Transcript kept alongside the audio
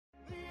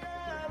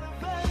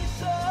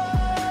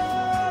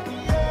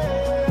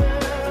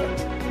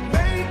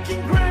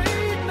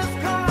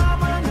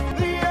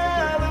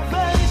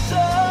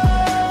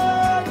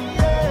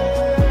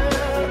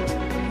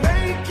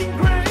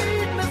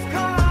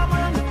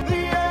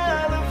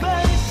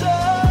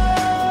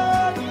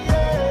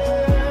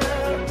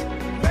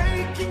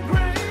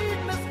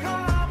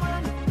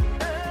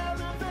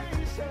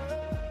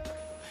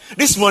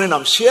This morning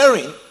I'm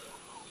sharing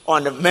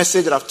on the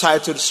message that I've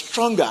titled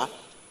Stronger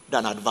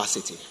Than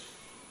Adversity.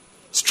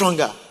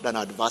 Stronger than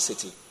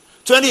adversity.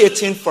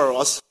 2018 for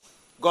us,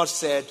 God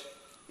said,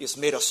 is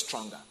made us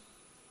stronger.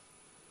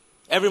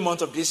 Every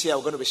month of this year,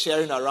 we're going to be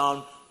sharing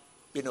around,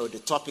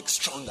 the topic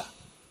stronger.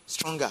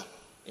 Stronger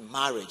in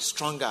marriage,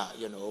 stronger,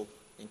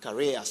 in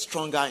career,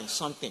 stronger in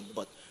something.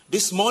 But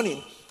this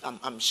morning,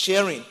 I'm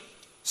sharing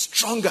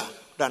stronger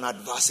than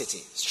adversity.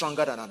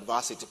 Stronger than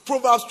adversity.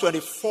 Proverbs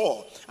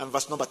 24 and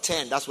verse number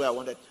 10. That's where I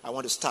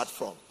want to start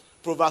from.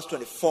 Proverbs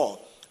 24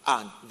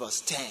 and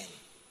verse 10.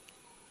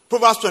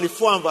 Proverbs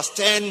 24 and verse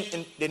 10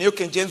 in the New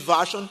King James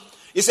Version.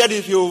 It said,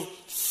 if you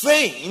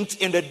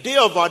faint in the day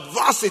of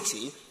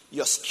adversity,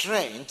 your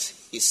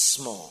strength is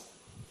small.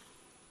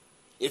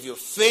 If you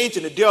faint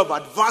in the day of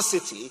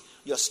adversity,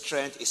 your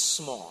strength is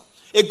small.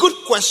 A good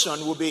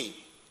question would be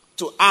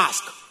to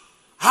ask,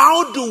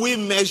 how do we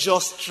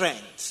measure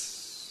strength?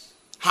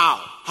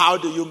 How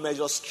do you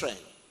measure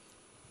strength?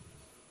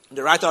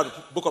 The writer of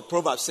the book of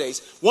Proverbs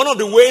says, one of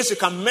the ways you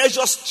can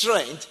measure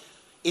strength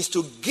is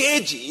to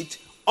gauge it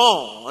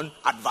on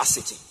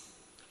adversity.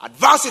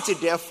 Adversity,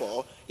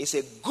 therefore, is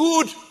a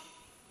good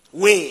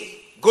way,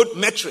 good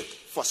metric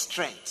for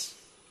strength.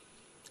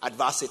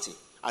 Adversity.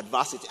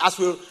 As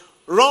we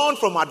run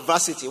from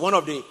adversity, one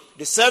of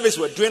the service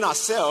we're doing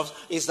ourselves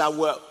is that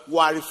we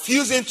are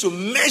refusing to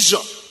measure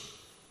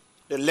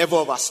the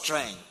level of our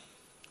strength.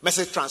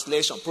 Message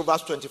translation,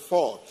 Proverbs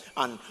 24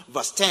 and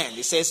verse 10.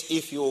 It says,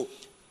 if you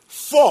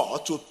fall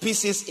to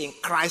pieces in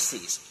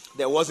crisis,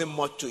 there wasn't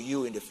much to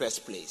you in the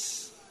first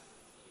place.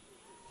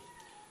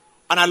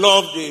 And I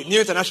love the New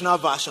International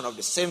Version of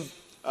the same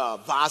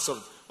verse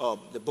of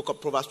the book of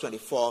Proverbs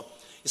 24.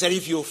 It said,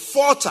 if you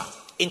falter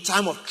in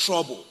time of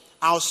trouble,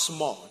 how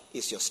small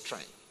is your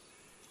strength?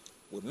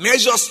 We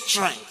measure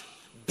strength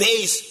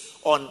based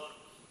on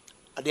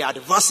the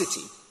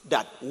adversity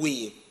that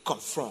we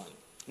confront.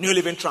 New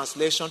Living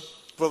Translation,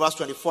 Proverbs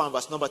 24 and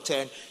verse number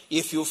 10.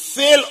 If you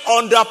fail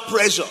under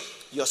pressure,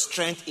 your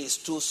strength is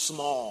too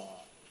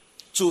small.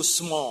 Too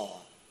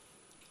small.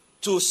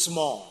 Too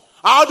small.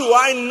 How do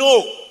I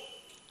know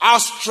how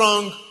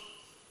strong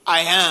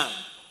I am?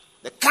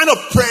 The kind of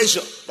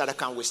pressure that I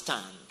can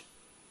withstand.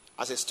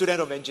 As a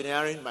student of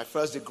engineering, my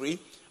first degree,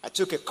 I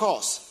took a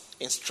course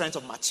in strength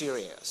of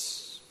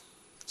materials.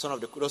 Some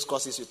of those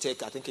courses you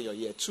take, I think, in your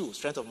year 2,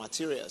 strength of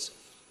materials.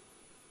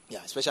 Yeah,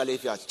 especially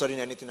if you are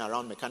studying anything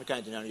around mechanical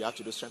engineering, you have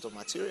to do strength of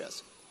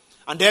materials.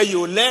 And there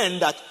you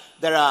learn that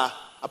there are,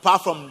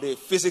 apart from the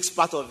physics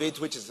part of it,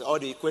 which is all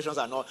the equations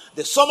and all,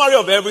 the summary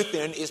of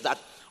everything is that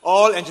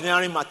all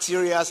engineering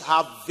materials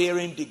have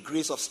varying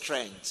degrees of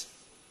strength.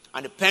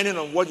 And depending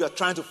on what you're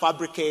trying to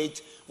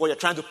fabricate, what you're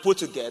trying to put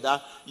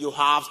together, you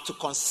have to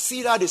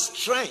consider the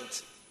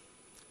strength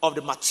of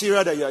the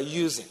material that you're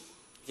using.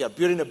 If you're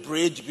building a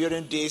bridge,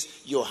 building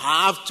this, you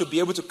have to be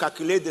able to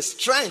calculate the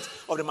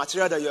strength of the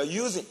material that you're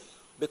using.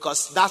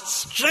 Because that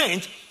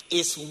strength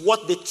is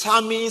what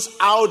determines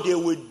how they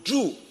will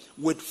do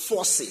with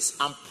forces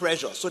and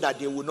pressure so that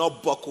they will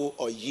not buckle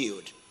or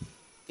yield.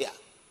 Yeah.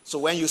 So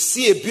when you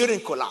see a building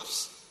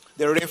collapse,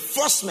 the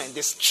reinforcement,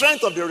 the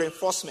strength of the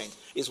reinforcement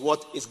is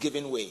what is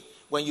giving way.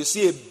 When you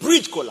see a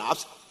bridge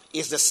collapse,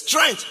 it's the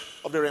strength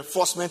of the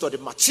reinforcement or the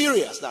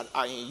materials that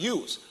are in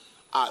use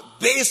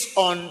based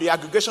on the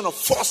aggregation of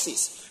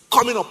forces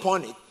coming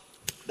upon it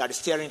that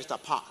is tearing it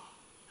apart.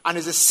 And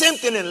it's the same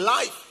thing in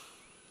life.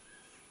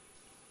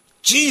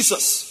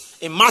 Jesus,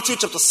 in Matthew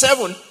chapter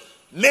 7,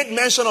 made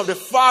mention of the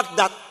fact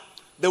that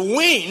the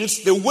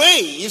winds, the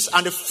waves,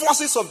 and the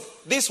forces of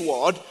this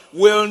world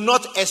will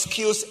not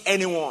excuse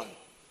anyone.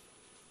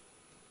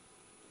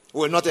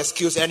 Will not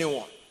excuse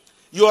anyone.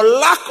 Your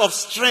lack of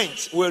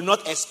strength will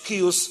not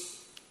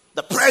excuse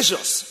the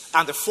pressures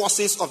and the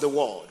forces of the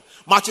world.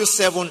 Matthew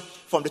 7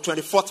 from the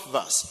 24th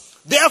verse.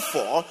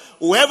 Therefore,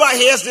 whoever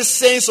hears these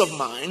sayings of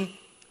mine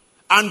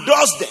and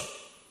does them,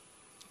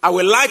 I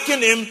will liken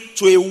him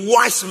to a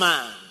wise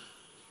man.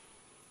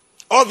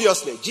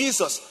 Obviously,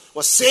 Jesus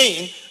was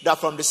saying that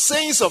from the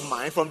sayings of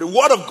mine, from the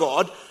word of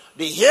God,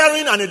 the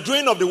hearing and the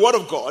doing of the word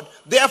of God,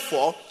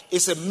 therefore,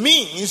 is a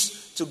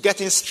means to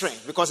getting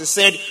strength. Because he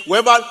said,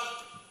 whoever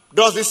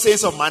does these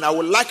sayings of mine, I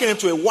will liken him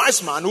to a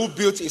wise man who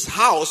built his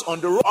house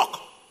on the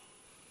rock.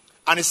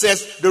 And it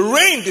says, the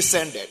rain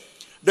descended,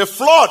 the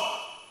flood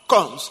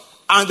comes,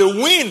 and the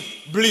wind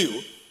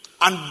blew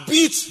and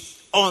beat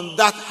on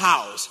that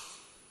house,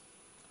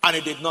 and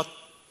it did not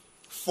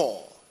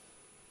fall.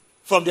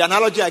 From the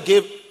analogy I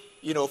gave,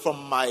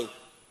 from my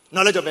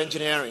knowledge of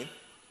engineering,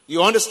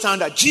 you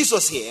understand that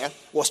Jesus here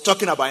was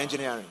talking about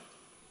engineering.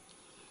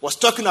 Was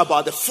talking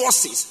about the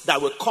forces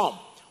that will come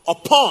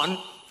upon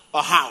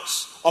a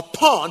house,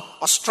 upon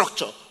a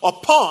structure,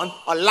 upon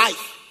a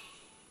life.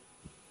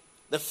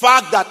 The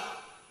fact that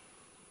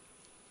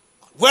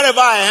wherever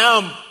I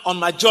am on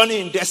my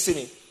journey in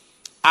destiny,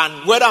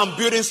 and whether I'm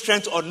building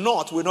strength or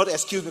not will not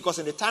excuse me, because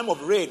in the time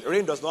of rain,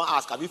 rain does not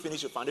ask, have you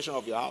finished the foundation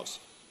of your house?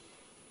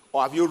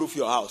 Or have you roofed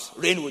your house?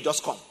 Rain will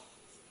just come.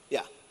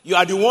 Yeah. You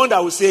are the one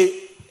that will say,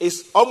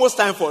 it's almost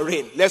time for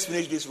rain. Let's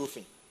finish this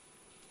roofing.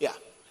 Yeah.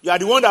 You are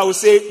the one that will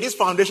say, this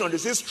foundation,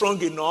 is it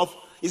strong enough?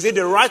 Is it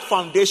the right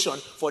foundation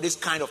for this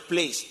kind of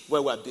place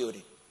where we're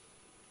building?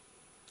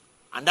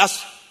 And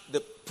that's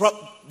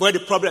where the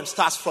problem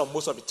starts from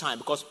most of the time,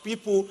 because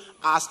people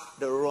ask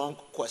the wrong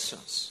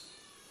questions.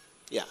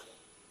 Yeah.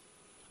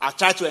 I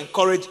try to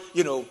encourage,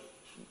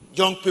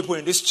 young people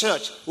in this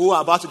church who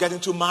are about to get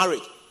into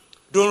marriage.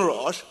 Don't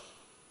rush.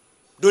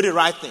 Do the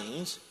right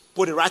things.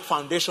 Put the right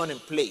foundation in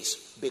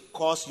place,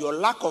 because your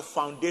lack of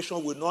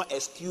foundation will not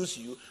excuse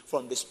you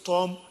from the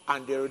storm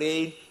and the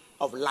rain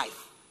of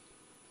life.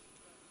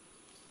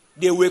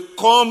 They will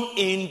come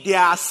in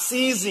their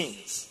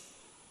seasons.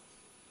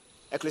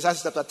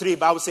 Ecclesiastes chapter 3,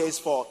 Bible says,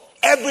 for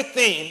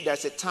everything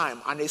there's a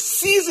time and a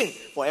season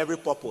for every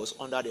purpose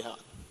under the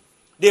earth.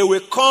 They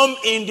will come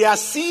in their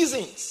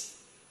seasons.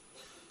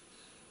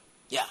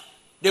 Yeah.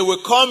 They will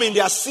come in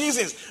their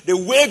seasons. The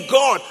way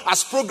God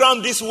has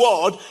programmed this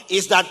world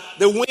is that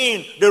the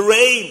wind, the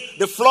rain,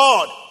 the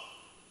flood,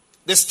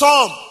 the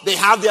storm, they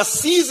have their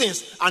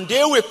seasons, and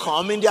they will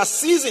come in their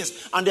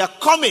seasons, and they are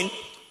coming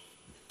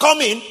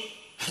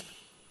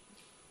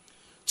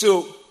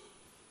to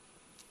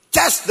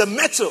test the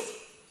metal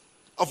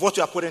of what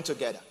you are putting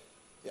together.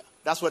 Yeah,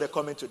 that's what they're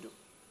coming to do.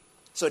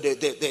 So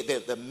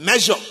the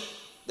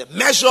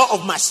measure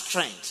of my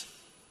strength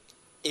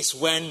is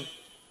when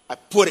I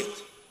put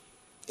it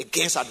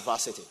against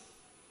adversity.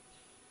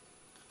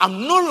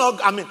 I'm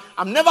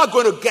never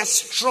going to get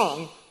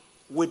strong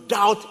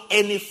without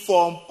any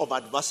form of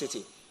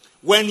adversity.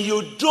 When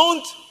you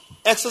don't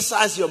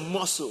exercise your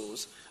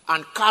muscles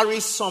and carry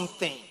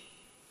something,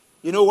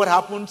 you know what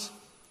happens?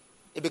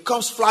 It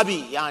becomes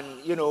flabby,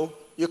 and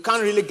you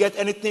can't really get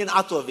anything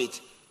out of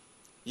it.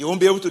 You won't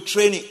be able to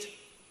train it.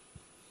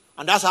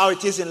 And that's how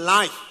it is in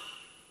life.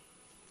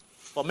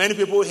 For many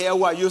people here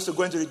who are used to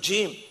going to the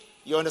gym,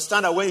 you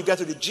understand that when you get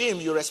to the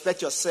gym, you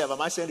respect yourself.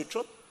 Am I saying the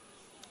truth?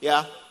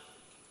 Yeah.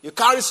 You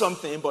carry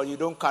something, but you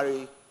don't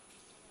carry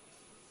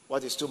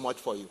what is too much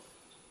for you,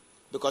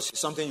 because it's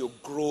something you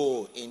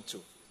grow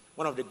into.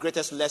 One of the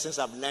greatest lessons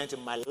I've learned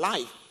in my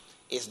life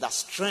is that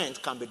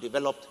strength can be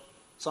developed.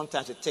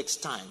 Sometimes it takes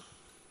time,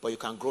 but you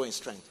can grow in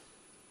strength.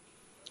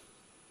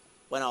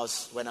 When I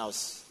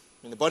was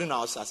in the boarding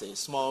house as a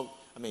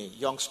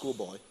young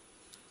schoolboy,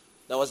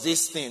 there was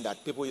this thing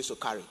that people used to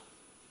carry.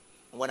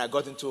 And when I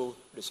got into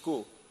the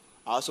school,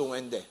 I also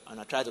went there and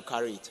I tried to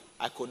carry it.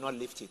 I could not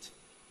lift it.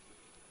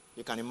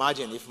 You can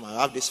imagine if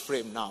I have this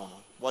frame now,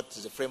 what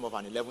is the frame of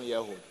an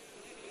 11-year-old?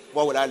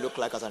 What would I look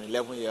like as an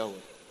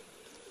 11-year-old?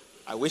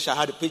 I wish I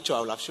had a picture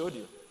I would have showed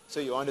you. So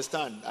you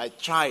understand, I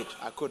tried,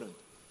 I couldn't.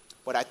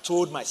 But I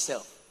told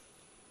myself,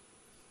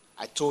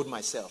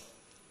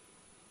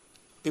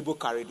 people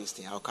carry this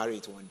thing, I'll carry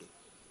it one day.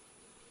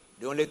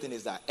 The only thing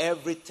is that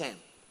every time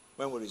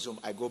when we resume,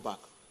 I go back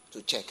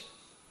to check.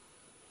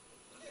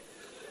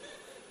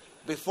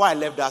 Before I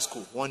left that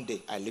school, one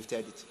day I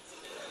lifted it.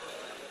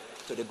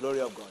 To the glory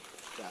of God.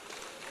 Yeah.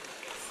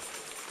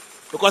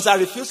 Because I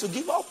refuse to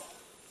give up.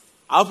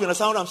 I hope you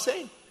understand what I'm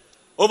saying.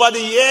 Over the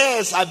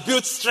years, I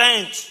built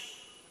strength.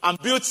 And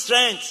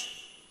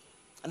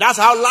that's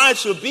how life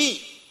should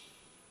be.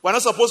 We're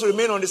not supposed to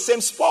remain on the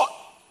same spot.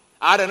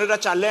 I had another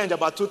challenge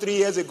about 2-3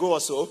 years ago or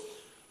so.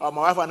 My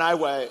wife and I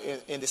were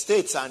in the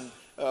States and,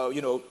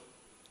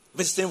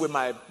 visiting with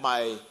my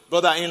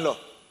brother-in-law,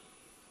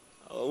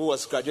 who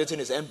was graduating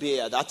his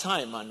MBA at that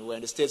time, and we were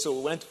in the States. So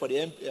we went for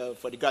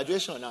the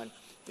graduation, and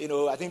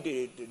I think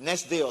the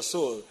next day or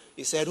so,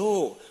 he said,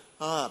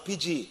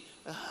 PG,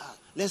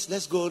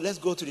 let's go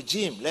to the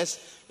gym.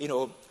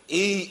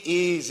 He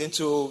is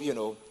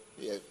into,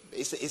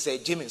 he's a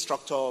gym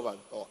instructor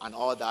and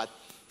all that,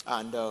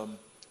 and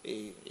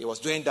he was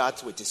doing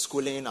that with his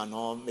schooling and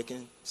all,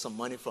 making some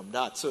money from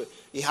that. So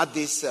he had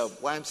this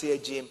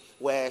YMCA gym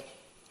where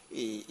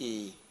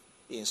he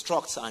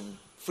instructs and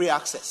free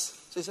access.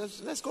 So he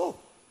says, let's go.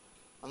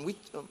 And we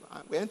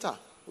enter.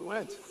 We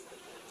went.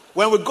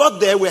 When we got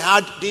there, we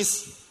had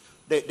this,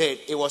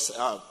 it was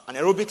an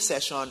aerobic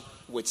session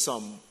with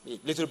some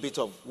little bit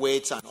of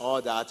weights and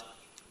all that,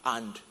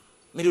 and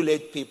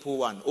middle-aged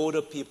people and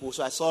older people.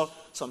 So I saw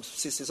some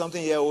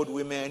 60-something-year-old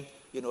women,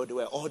 they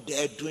were all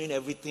there doing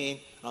everything.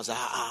 And I was like,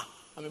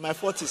 I'm in my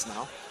 40s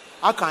now.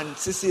 How can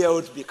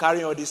 60-year-olds be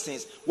carrying all these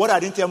things? What I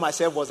didn't tell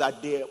myself was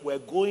that they were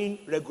going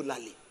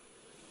regularly.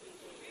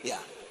 Yeah.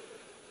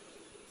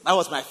 That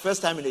was my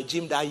first time in the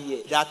gym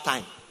that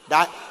time.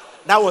 That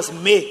was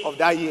May of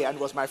that year, and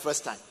it was my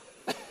first time.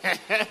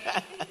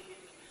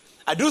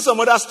 I do some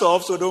other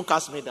stuff, so don't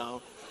cast me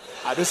down.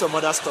 I do some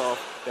other stuff.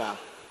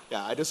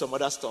 Yeah, I do some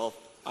other stuff.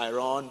 I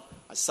run,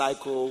 I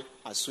cycle,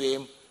 I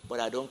swim, but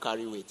I don't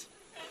carry weight.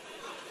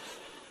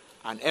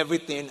 And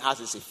everything has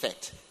its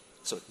effect.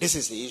 So this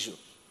is the issue.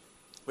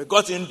 We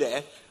got in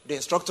there, the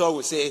instructor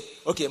would say,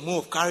 okay,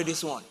 move, carry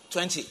this one.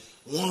 20.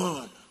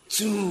 1,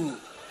 2,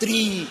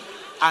 3.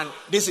 And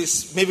this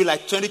is maybe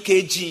like 20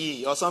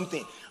 kg or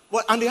something.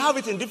 And they have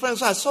it in different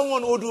sizes.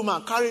 Someone old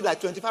woman carried like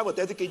 25 or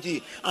 30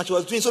 kg. And she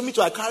was doing something,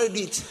 so I carried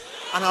it.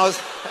 And I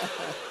was...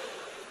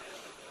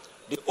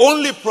 The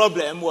only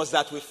problem was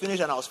that we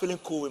finished and I was feeling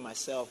cool with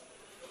myself.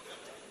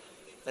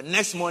 The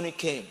next morning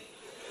came.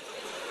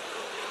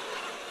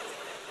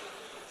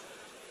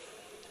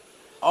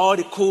 All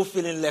the cool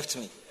feeling left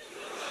me.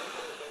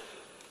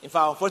 In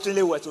fact,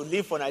 unfortunately, we were to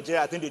leave for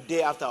Nigeria, I think the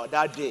day after or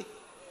that day.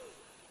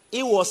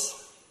 It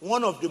was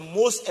one of the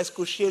most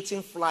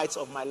excruciating flights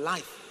of my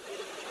life.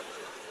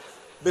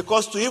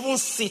 Because to even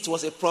sit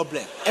was a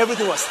problem.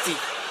 Everything was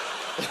stiff.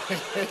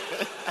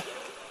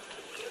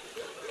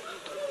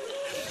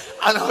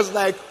 And I was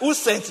like, who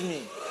sent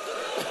me?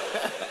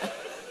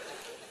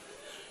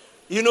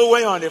 You know,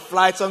 when you're on a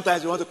flight,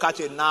 sometimes you want to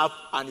catch a nap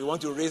and you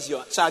want to raise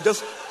your... So I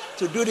just,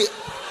 to do the...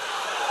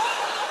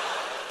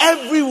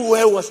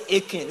 Everywhere was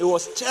aching. It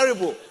was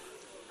terrible.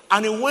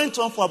 And it went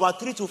on for about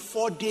 3 to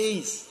 4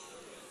 days.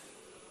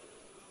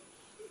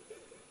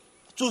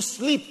 To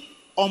sleep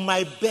on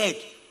my bed.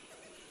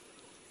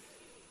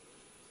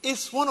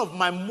 It's one of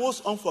my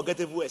most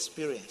unforgettable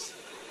experiences.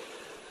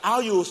 How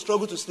you will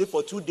struggle to sleep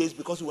for 2 days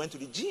because you went to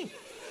the gym.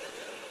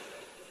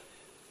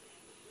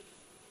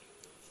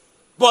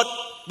 But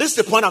this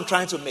is the point I'm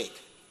trying to make.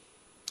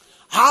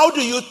 How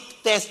do you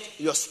test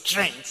your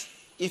strength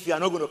if you are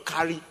not going to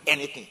carry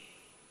anything?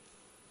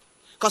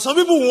 Because some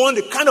people want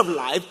the kind of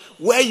life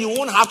where you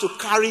won't have to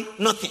carry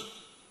nothing.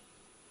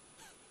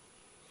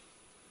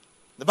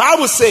 The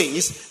Bible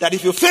says that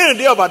if you fail in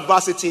the day of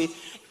adversity,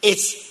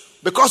 it's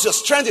because your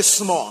strength is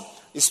small.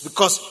 It's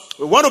because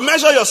we want to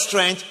measure your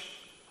strength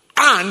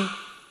and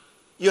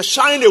you're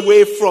shying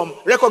away from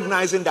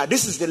recognizing that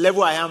this is the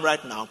level I am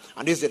right now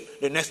and this is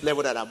the next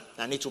level that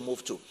I need to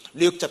move to.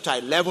 Luke chapter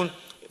 11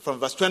 from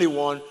verse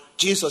 21,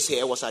 Jesus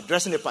here was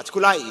addressing a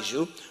particular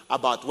issue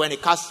about when he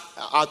cast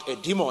out a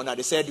demon, and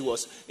they said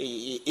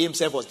he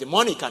himself was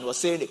demonic and was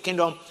saying the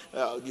kingdom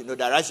that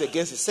rises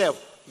against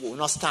itself will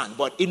not stand.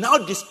 But he now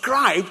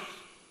described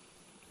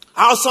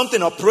how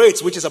something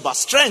operates, which is about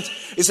strength.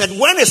 He said,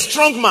 when a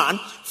strong man,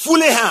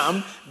 fully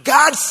armed,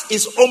 guards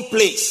his own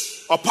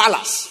place or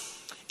palace,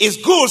 his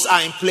goods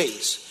are in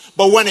place.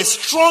 But when a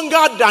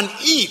stronger than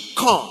he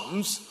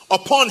comes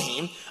upon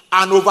him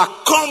and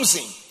overcomes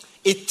him,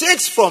 it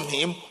takes from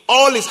him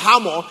all his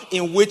armor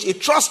in which he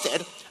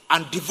trusted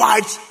and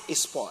divides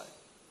his spoil.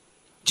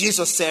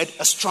 Jesus said,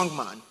 a strong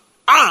man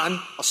and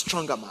a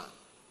stronger man.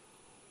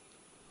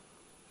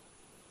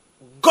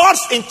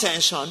 God's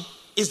intention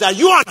is that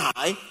you and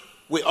I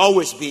will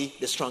always be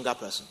the stronger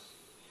person.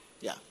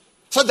 Yeah.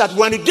 So that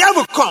when the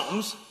devil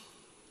comes,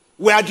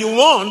 we are the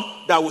one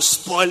that will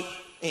spoil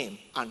him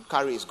and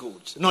carry his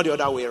goods, not the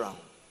other way around.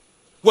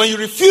 When you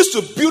refuse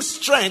to build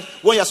strength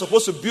when you're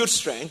supposed to build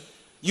strength,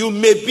 you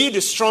may be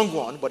the strong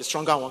one, but the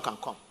stronger one can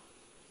come.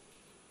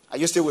 Are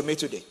you still with me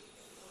today?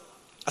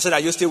 I said, are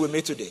you still with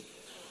me today?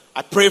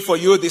 I pray for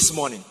you this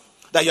morning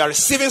that you are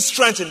receiving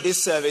strength in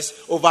this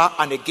service over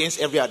and against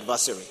every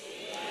adversary.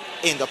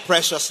 In the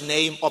precious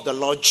name of the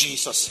Lord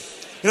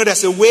Jesus. You know,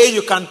 there's a way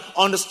you can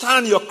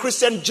understand your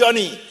Christian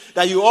journey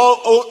that you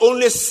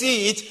only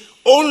see it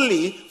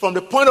only from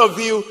the point of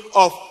view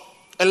of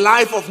a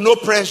life of no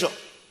pressure.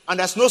 And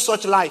there's no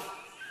such life.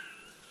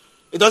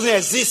 It doesn't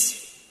exist.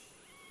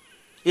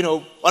 You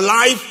know, a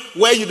life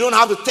where you don't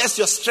have to test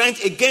your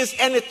strength against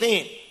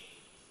anything.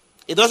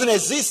 It doesn't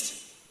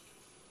exist.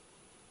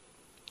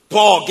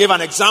 Paul gave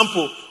an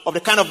example of the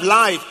kind of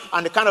life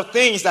and the kind of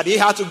things that he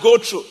had to go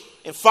through.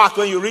 In fact,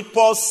 when you read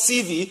Paul's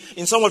CV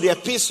in some of the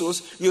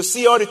epistles, you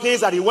see all the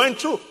things that he went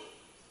through.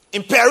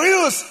 In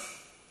perils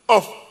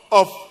of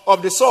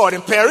the sword,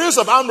 in perils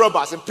of armed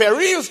robbers, in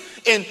perils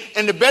in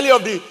the belly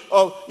of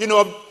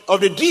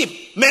the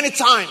deep, many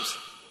times.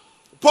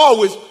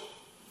 Paul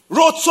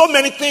wrote so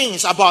many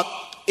things about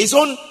his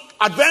own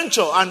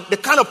adventure and the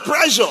kind of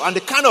pressure and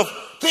the kind of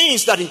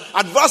things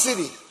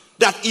adversity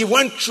that he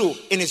went through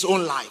in his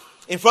own life.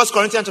 In 1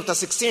 Corinthians chapter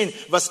 16,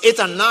 verse 8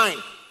 and 9,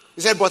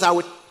 he said, but I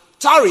would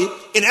tarry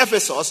in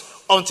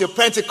Ephesus until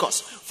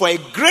Pentecost, for a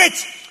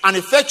great and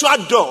effectual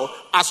door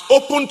has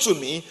opened to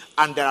me,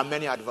 and there are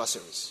many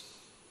adversaries.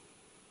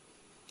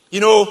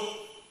 You know,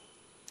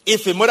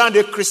 if a modern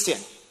day Christian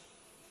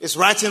is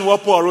writing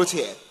what Paul wrote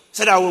here,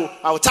 said, I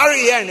will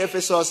tarry here in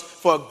Ephesus,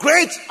 for a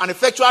great and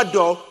effectual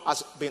door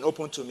has been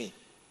opened to me.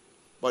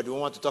 But we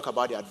want to talk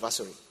about the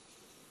adversary.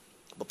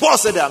 But Paul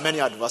said there are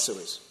many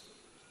adversaries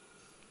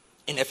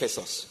in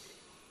Ephesus.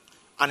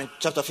 And in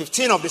chapter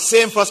 15 of the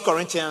same 1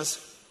 Corinthians,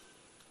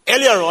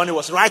 earlier on, he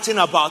was writing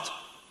about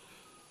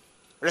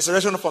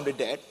resurrection from the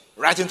dead,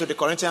 writing to the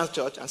Corinthian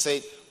church and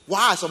saying,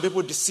 why are some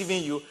people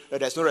deceiving you that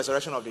there's no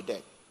resurrection of the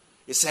dead?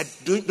 He said,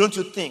 don't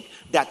you think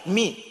that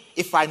me,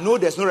 if I know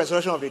there's no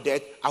resurrection of the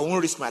dead, I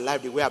won't risk my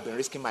life the way I've been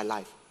risking my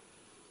life?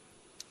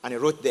 And he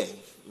wrote there,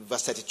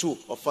 verse 32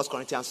 of 1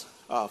 Corinthians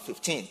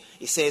 15,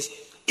 he says,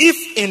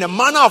 if in the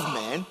manner of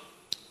man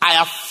I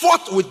have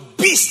fought with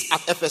beasts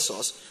at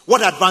Ephesus,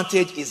 what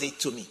advantage is it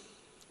to me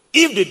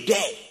if the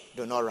dead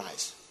do not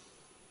rise?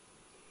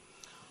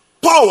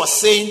 Paul was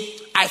saying,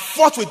 I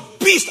fought with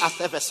beasts at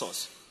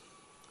Ephesus.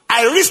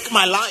 I risked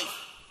my life.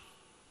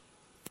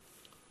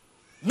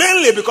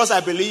 Mainly because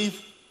I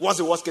believe, what's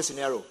the worst case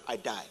scenario? I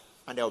die.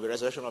 And there will be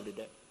resurrection of the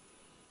dead.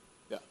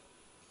 Yeah.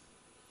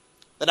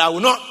 That I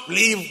will not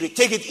live the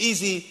take it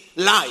easy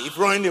life,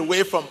 running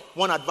away from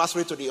one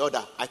adversary to the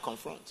other. I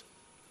confront.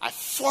 I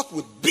fought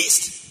with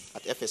beasts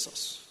at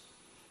Ephesus.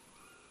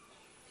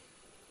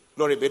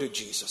 Glory be to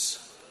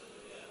Jesus.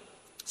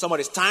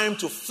 Somebody's time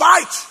to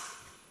fight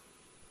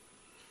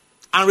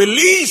and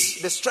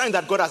release the strength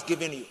that God has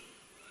given you,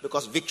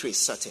 because victory is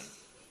certain.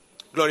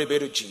 Glory be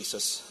to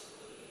Jesus.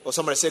 Or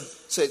somebody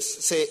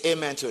say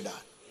amen to that.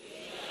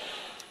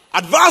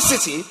 Amen.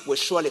 Adversity will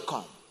surely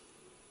come.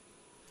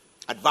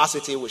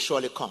 Adversity will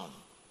surely come.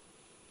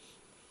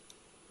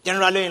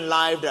 Generally in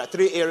life, there are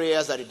 3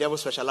 areas that the devil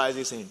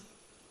specializes in.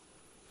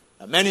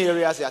 There are many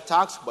areas he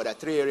attacks, but there are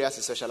 3 areas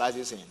he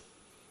specializes in.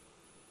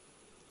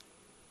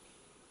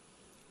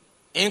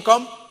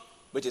 Income,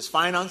 which is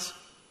finance.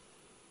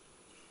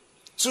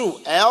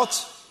 2,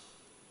 health.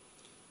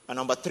 And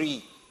number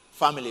 3,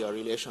 family or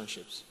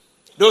relationships.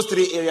 Those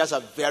 3 areas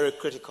are very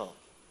critical.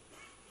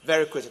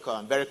 Very critical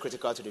and very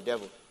critical to the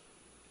devil.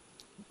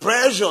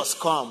 Pressures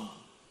come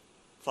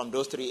from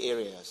those 3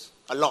 areas.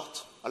 A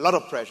lot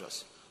of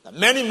pressures. There are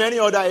many, many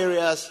other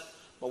areas,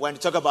 but when you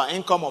talk about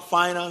income or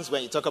finance,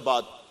 when you talk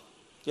about,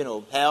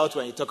 health,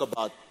 when you talk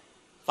about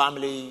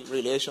family,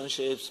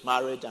 relationships,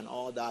 marriage and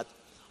all that,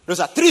 those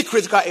are 3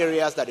 critical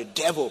areas that the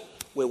devil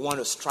will want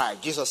to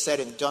strike. Jesus said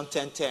in John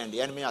 10:10,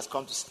 the enemy has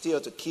come to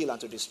steal, to kill, and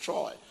to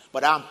destroy.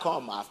 But I have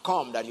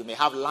come that you may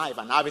have life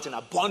and have it in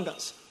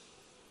abundance.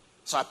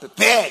 So I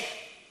prepared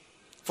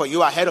for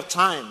you ahead of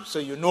time, so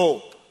you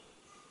know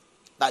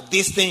that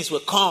these things will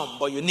come,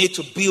 but you need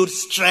to build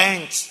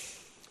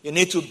strength. You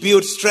need to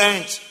build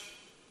strength.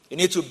 You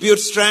need to build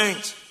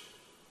strength.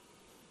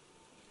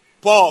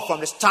 Paul, from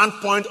the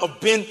standpoint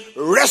of being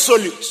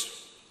resolute,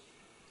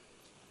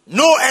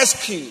 no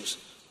excuse,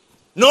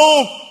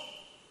 no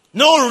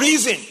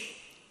reason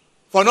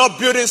for not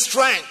building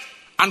strength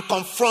and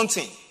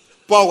confronting.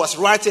 Paul was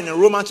writing in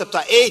Romans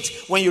chapter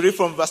 8, when you read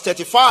from verse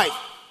 35.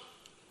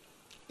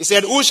 He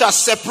said, who shall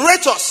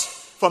separate us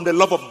from the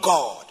love of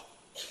God,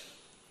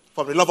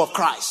 from the love of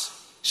Christ?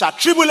 Shall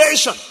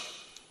tribulation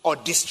or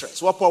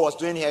distress? What Paul was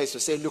doing here is to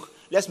say, look,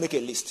 let's make a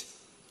list.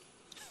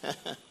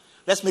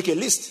 Let's make a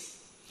list.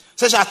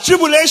 So shall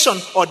tribulation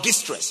or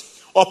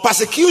distress, or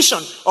persecution,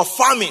 or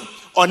famine,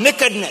 or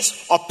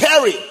nakedness, or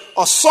peril,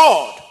 or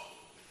sword,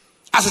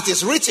 as it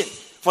is written,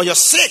 for your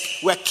sake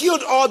we are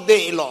killed all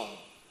day long.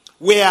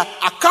 We are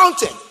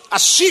accounted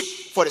as sheep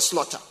for the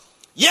slaughter.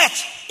 Yet,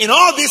 in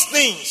all these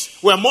things,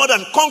 we are more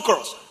than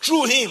conquerors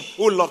through him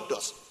who loved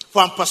us.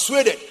 For I'm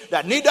persuaded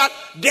that neither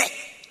death,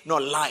 nor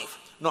life,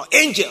 nor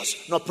angels,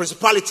 nor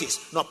principalities,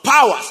 nor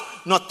powers,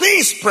 nor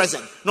things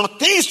present, nor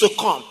things to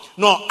come,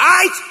 nor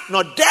height,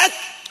 nor depth,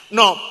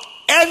 nor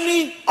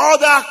any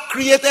other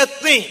created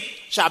thing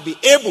shall be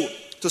able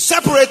to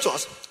separate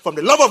us from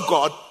the love of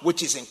God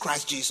which is in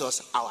Christ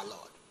Jesus our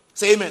Lord.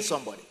 Say amen,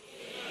 somebody.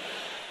 Amen.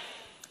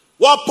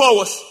 What Paul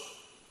was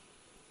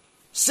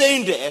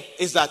saying there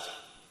is that,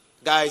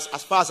 guys,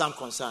 as far as I'm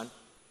concerned,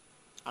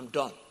 I'm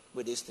done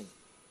with this thing.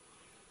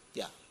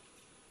 Yeah.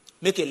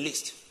 Make a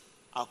list.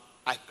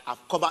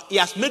 I've covered. He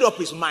has made up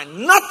his mind.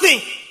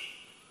 Nothing.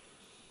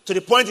 To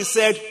the point he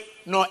said,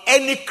 nor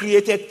any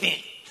created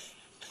thing.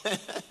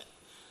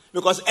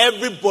 Because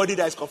everybody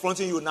that is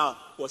confronting you now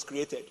was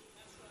created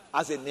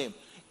as a name.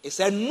 He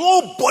said,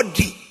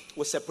 nobody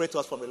will separate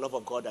us from the love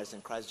of God that is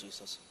in Christ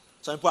Jesus.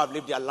 Some people have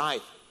lived their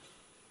life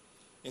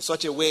in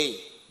such a way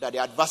that the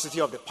adversity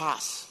of the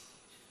past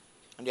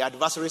and the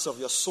adversaries of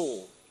your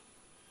soul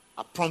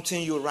are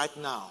prompting you right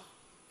now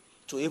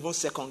to even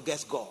second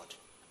guess God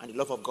and the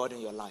love of God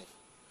in your life.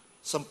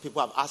 Some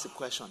people have asked the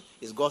question,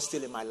 is God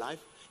still in my life?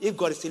 If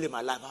God is still in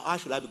my life, how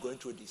should I be going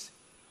through this?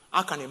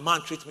 How can a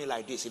man treat me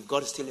like this if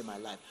God is still in my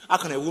life? How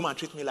can a woman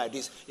treat me like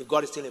this if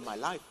God is still in my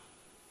life?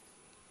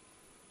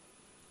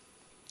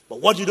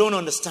 But what you don't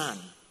understand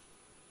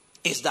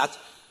is that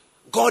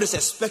God is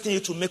expecting you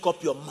to make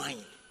up your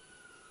mind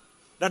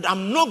that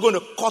I'm not going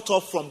to cut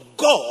off from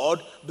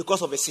God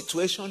because of a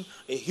situation,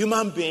 a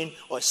human being,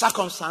 or a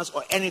circumstance,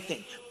 or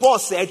anything. Paul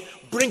said,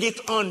 bring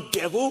it on,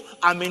 devil.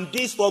 I'm in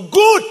this for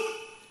good.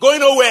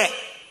 Going nowhere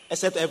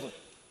except heaven.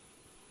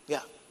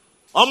 Yeah.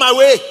 On my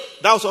way.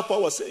 That was what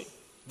Paul was saying.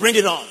 Bring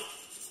it on.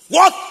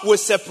 What will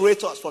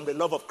separate us from the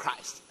love of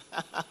Christ?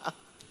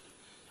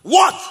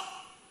 What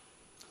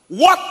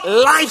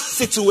life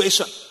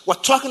situation? We're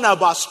talking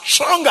about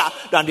stronger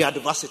than the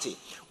adversity.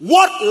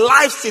 What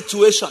life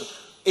situation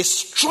is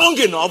strong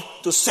enough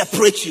to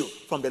separate you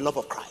from the love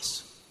of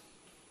Christ?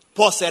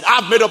 Paul said,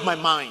 I've made up my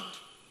mind.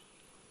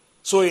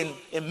 So in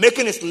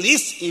making his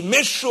list, he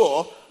made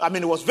sure,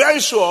 he was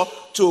very sure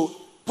to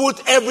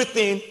put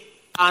everything,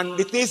 and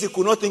the things he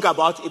could not think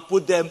about, he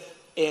put them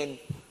in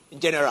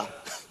general.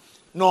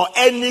 Nor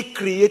any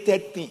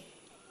created thing.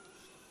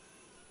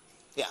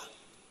 Yeah.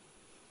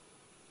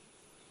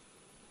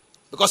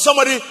 Because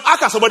how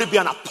can somebody be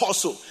an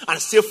apostle and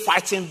still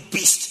fighting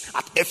beasts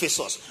at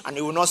Ephesus? And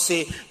he will not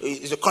say,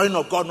 is the calling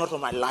of God not on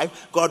my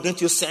life? God,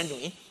 didn't you send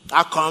me?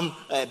 How come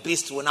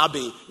beasts will now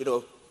be,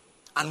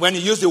 And when he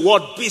used the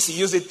word beast, he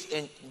used it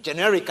in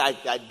generic.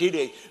 I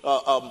did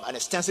an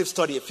extensive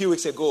study a few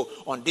weeks ago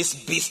on this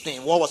beast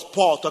thing. What was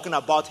Paul talking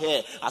about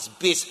here as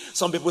beast?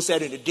 Some people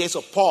said in the days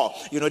of Paul,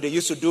 they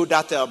used to do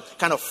that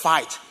kind of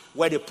fight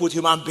where they put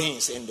human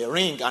beings in the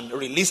ring and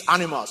release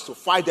animals to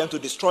fight them, to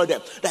destroy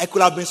them. That it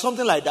could have been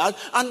something like that.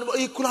 And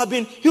it could have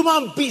been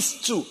human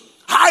beasts too.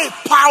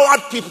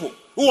 High-powered people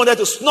who wanted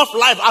to snuff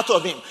life out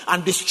of him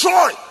and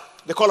destroy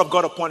the call of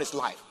God upon his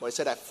life. But he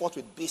said, I fought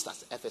with beasts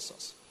at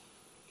Ephesus.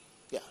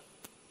 Yeah.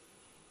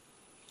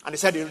 And he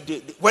said,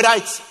 whether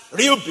it's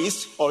real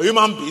beasts or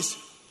human beasts,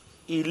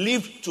 he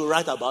lived to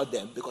write about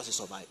them because he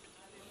survived.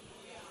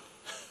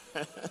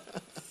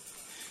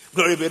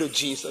 Glory be to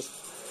Jesus.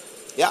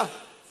 Yeah.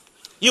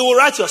 You will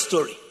write your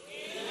story.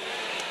 Amen.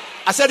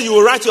 I said you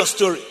will write your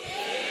story.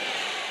 Amen.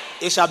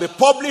 It shall be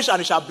published and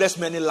it shall bless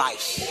many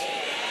lives. Amen.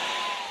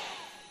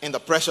 In the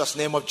precious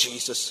name of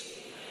Jesus.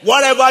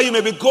 Whatever you may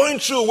be going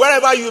through,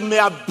 wherever you may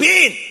have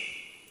been,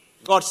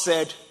 God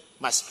said,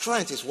 my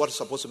strength is what is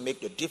supposed to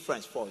make the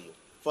difference for you.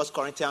 1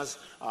 Corinthians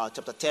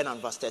chapter 10 and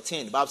verse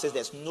 13. The Bible says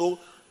there's no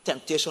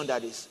temptation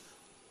that is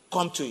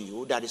come to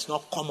you that is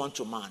not common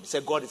to man. He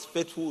said God is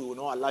faithful. He will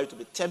not allow you to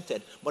be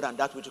tempted more than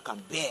that which you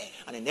can bear.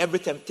 And in every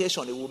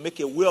temptation, He will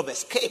make a way of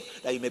escape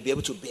that you may be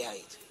able to bear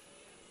it.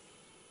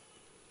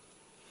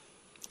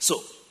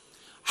 So,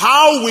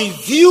 how we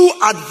view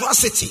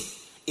adversity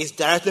is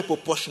directly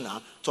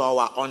proportional to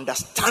our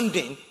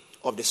understanding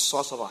of the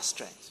source of our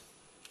strength.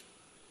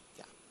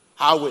 Yeah.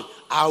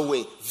 How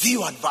we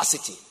view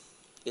adversity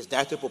is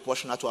directly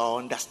proportional to our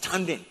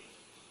understanding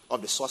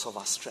of the source of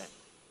our strength.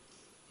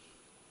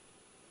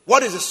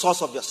 What is the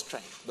source of your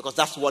strength? Because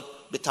that's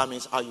what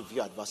determines how you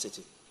view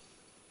adversity.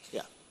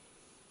 Yeah.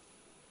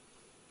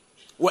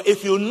 Well,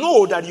 if you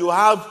know that you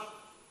have,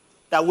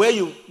 that where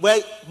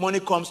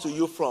money comes to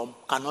you from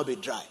cannot be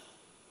dry.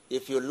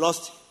 If you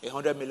lost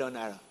 100 million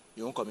naira,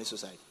 you won't commit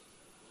suicide.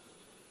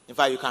 In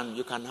fact, you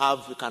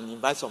can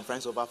invite some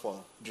friends over for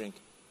a drink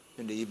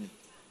in the evening,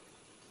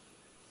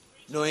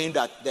 knowing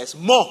that there's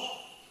more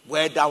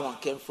where that one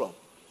came from,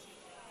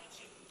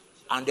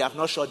 and they have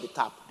not shut the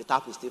tap. The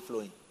tap is still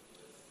flowing.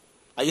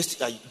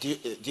 Do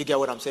you get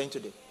what I'm saying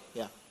today?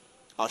 Yeah.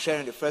 I was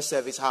sharing in the first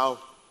service how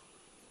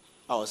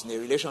I was in a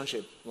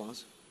relationship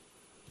once.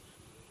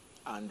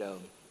 And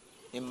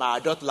in my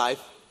adult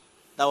life,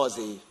 that was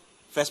the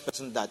first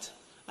person that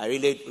I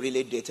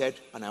really dated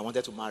and I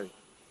wanted to marry.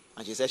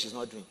 And she said she's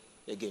not doing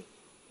again.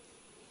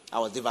 I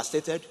was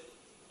devastated.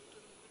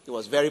 It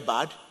was very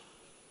bad.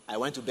 I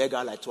went to beg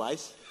her like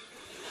twice.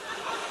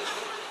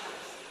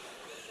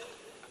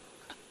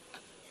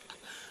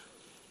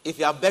 If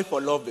you have begged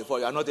for love before,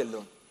 you are not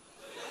alone.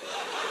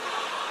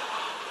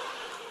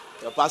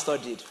 Your pastor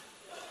did.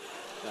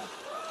 Yeah.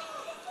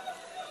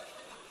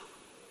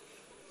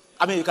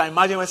 I mean, you can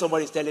imagine when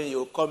somebody is telling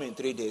you, come in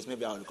 3 days,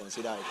 maybe I will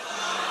consider it.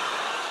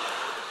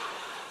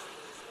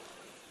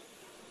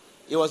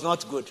 It was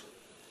not good.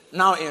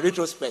 Now, in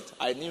retrospect,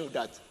 I knew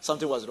that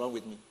something was wrong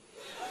with me.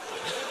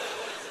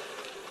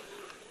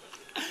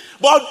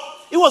 But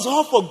it was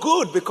all for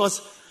good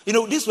because,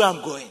 this is where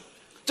I'm going.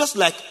 Just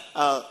like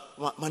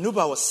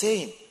Manuba was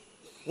saying,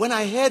 when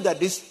I heard that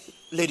this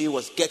lady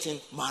was getting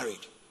married,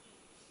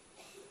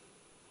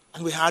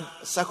 and we had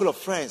a circle of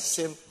friends,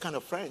 same kind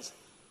of friends,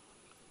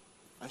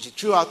 and she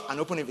threw out an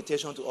open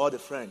invitation to all the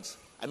friends.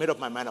 I made up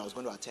my mind I was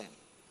going to attend.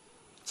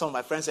 Some of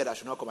my friends said I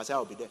should not come. I said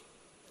I'll be there.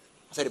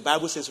 I said the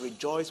Bible says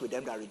rejoice with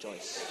them that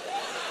rejoice.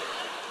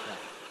 Yeah.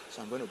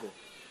 So I'm going to go.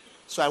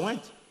 So I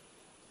went.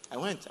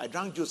 I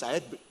drank juice. I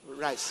ate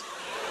rice.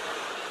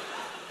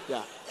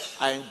 Yeah.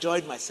 I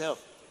enjoyed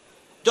myself.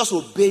 Just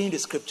obeying the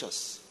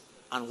scriptures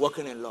and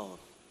working in love.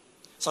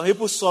 Some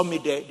people saw me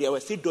there. They were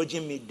still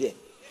dodging me there.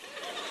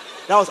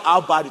 That was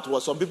how bad it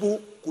was. Some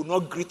people could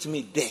not greet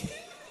me there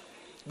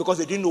because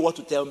they didn't know what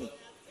to tell me.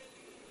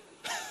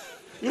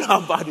 You know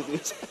how bad it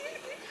is.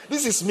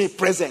 This is me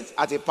present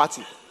at a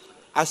party.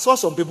 I saw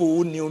some people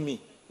who knew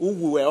me,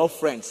 who were all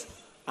friends,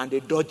 and they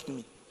dodged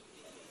me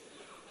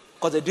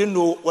because they didn't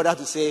know whether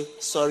to say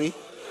sorry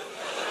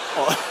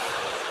or...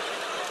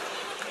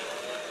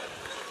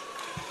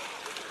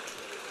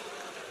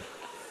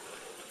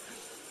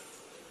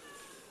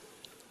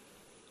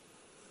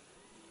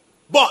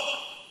 But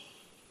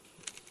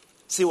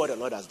see what the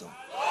Lord has done.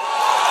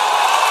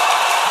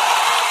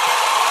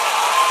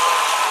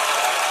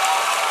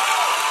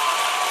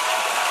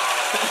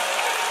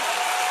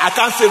 I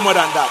can't say more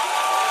than that.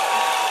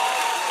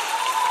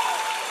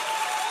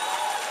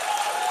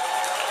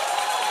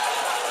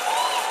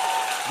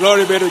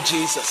 Glory be to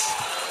Jesus.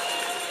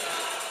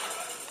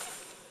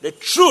 The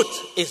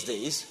truth is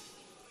this.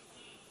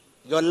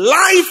 Your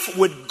life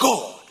with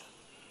God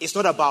is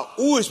not about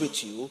who is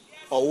with you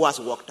or who has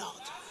walked out.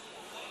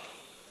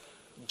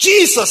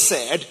 Jesus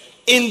said,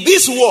 in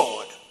this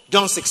world,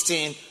 John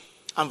 16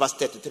 and verse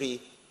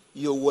 33,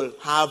 you will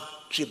have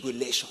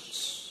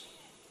tribulations.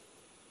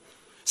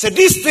 So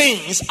these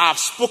things I have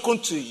spoken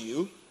to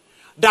you,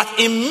 that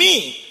in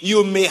me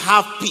you may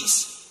have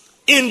peace.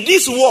 In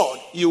this world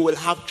you will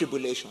have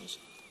tribulations.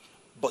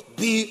 But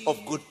be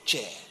of good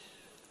cheer.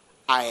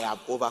 I have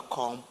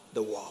overcome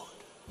the world.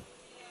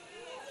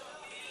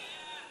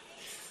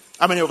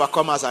 How many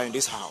overcomers are in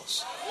this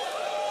house?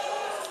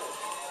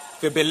 If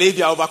you believe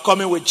you are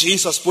overcoming with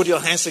Jesus, put your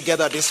hands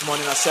together this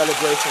morning and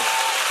celebrate Him.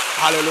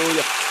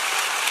 Hallelujah.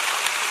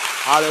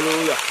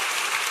 Hallelujah.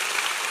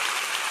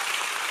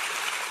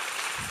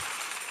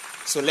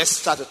 So let's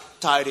start to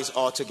tie this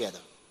all together.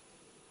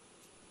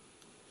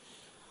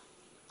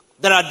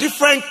 There are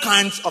different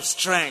kinds of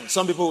strength.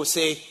 Some people will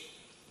say,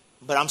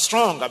 but I'm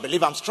strong. I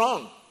believe I'm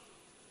strong.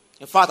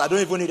 In fact, I don't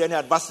even need any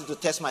adversity to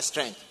test my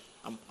strength.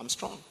 I'm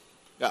strong.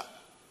 Yeah.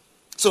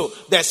 So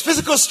there's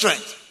physical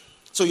strength.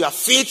 So you are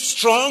fit,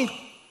 strong,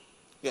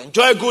 you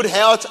enjoy good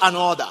health and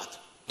all that.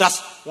 That's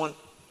one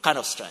kind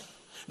of strength.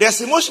 There's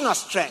emotional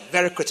strength,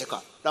 very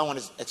critical. That one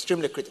is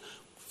extremely critical.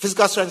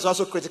 Physical strength is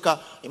also critical.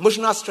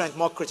 Emotional strength,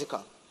 more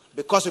critical.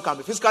 Because you can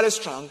be physically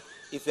strong,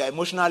 if you are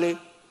emotionally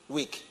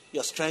weak,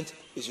 your strength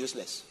is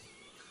useless.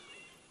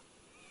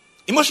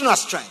 Emotional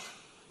strength.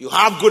 You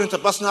have good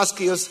interpersonal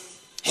skills,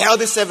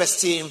 healthy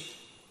self-esteem,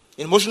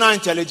 emotional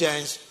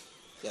intelligence,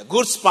 you're a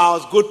good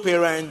spouse, good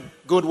parent,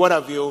 good what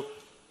have you.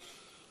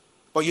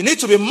 But you need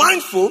to be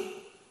mindful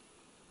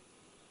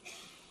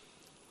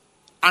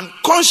and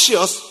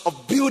conscious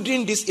of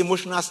building this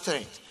emotional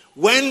strength.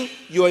 When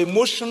you are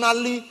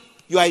emotionally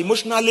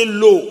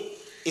low,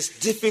 it's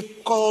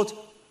difficult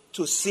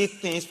to see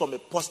things from a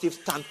positive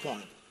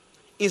standpoint.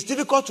 It's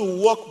difficult to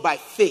walk by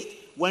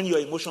faith when your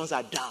emotions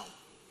are down.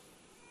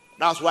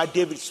 That's why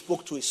David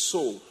spoke to his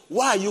soul.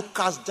 Why are you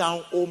cast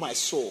down, O my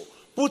soul?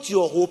 Put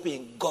your hope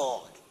in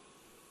God.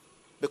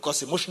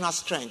 Because emotional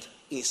strength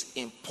is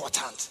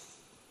important.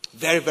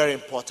 Very, very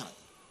important.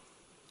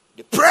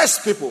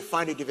 Depressed people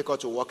find it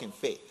difficult to walk in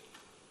faith.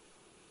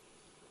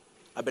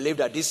 I believe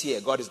that this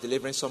year God is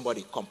delivering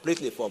somebody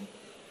completely from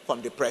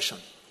depression.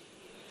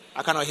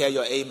 I cannot hear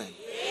your amen.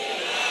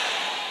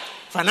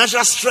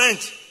 Financial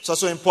strength is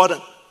also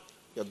important.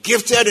 You're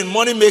gifted in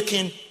money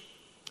making,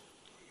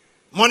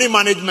 money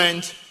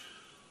management.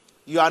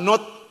 You are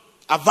not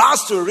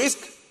averse to risk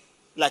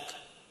like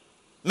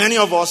many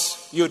of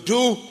us. You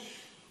do,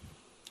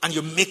 and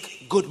you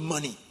make good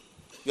money.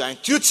 You are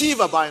intuitive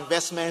about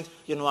investment,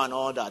 and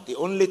all that. The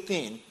only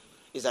thing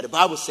is that the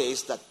Bible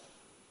says that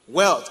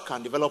wealth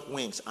can develop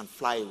wings and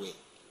fly away.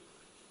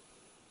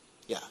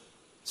 Yeah.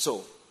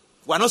 So,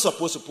 we're not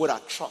supposed to put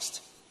our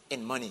trust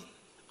in money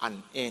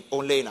and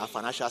only in our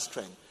financial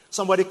strength.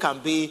 Somebody can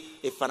be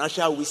a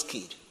financial whiz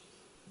kid,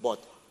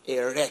 but a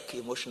wreck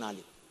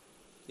emotionally.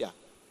 Yeah.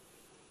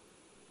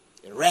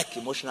 A wreck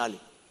emotionally.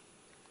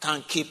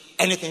 Can't keep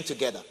anything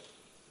together.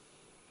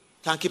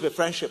 Can't keep a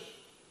friendship.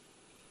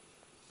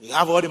 You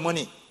have all the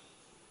money.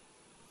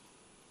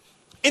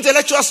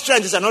 Intellectual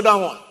strength is another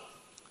one.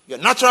 You're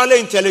naturally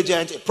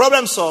intelligent, a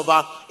problem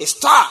solver, a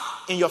star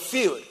in your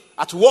field,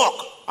 at work,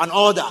 and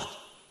all that.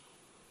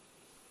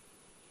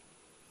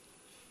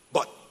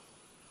 But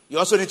you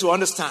also need to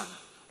understand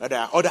that there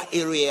are other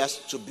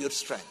areas to build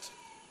strength.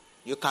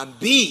 You can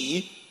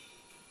be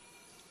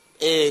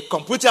a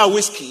computer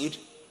whiz kid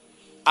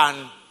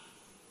and,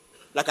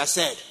 like I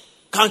said,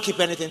 can't keep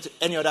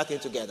any other thing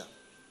together.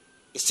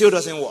 It still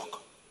doesn't work.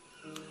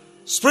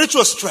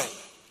 Spiritual strength,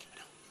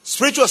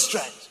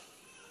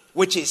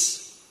 which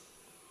is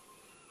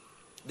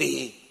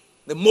the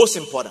most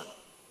important.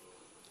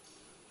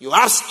 You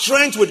have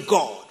strength with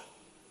God.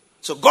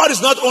 So God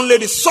is not only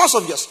the source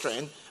of your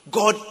strength,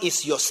 God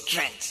is your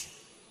strength.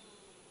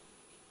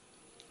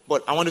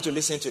 But I want you to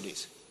listen to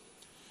this.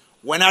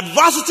 When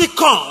adversity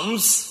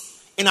comes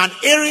in an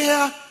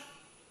area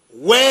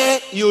where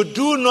you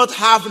do not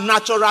have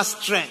natural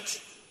strength,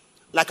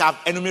 like I've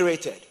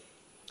enumerated,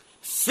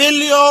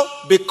 failure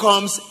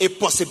becomes a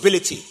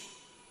possibility.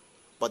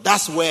 But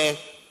that's where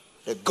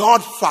the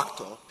God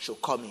factor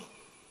should come in.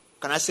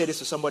 Can I say this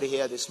to somebody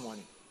here this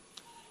morning?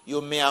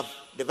 You may have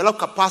developed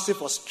capacity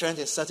for strength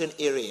in certain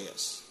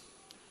areas,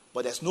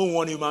 but there's no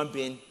one human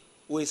being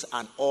who is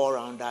an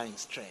all-rounder in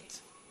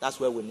strength. That's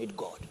where we need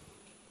God.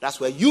 That's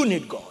where you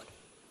need God.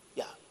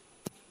 Yeah.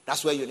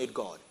 That's where you need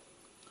God.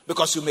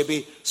 Because you may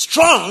be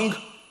strong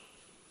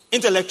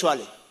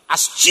intellectually,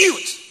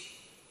 astute,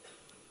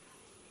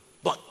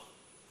 but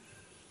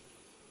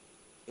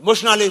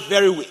emotionally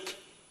very weak.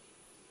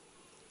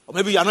 Or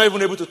maybe you're not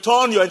even able to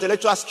turn your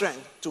intellectual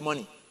strength to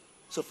money.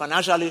 So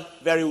financially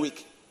very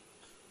weak.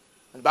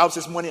 And the Bible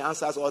says money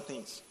answers all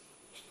things.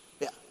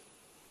 Yeah.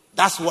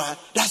 That's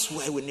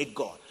where we need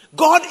God.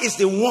 God is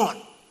the one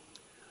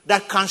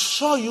that can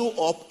show you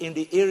up in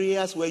the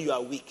areas where you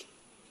are weak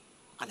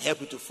and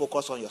help you to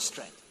focus on your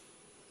strength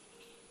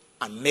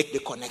and make the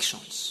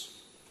connections.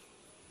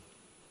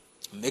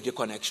 Make the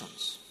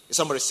connections. Is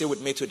somebody say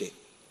with me today?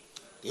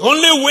 The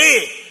only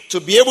way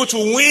to be able to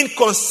win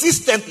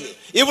consistently,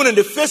 even in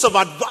the face of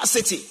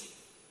adversity,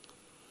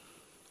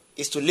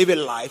 is to live a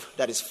life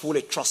that is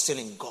fully trusting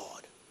in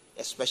God,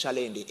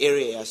 especially in the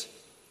areas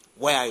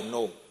where I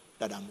know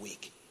that I'm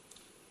weak.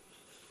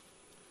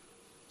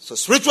 So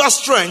spiritual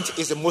strength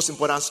is the most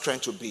important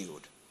strength to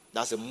build.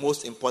 That's the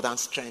most important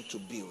strength to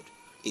build,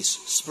 is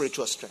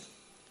spiritual strength.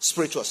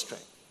 Spiritual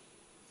strength.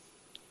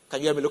 Can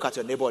you help me look at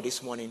your neighbor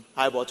this morning,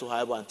 eyeball to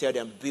eyeball, and tell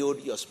them,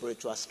 build your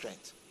spiritual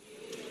strength?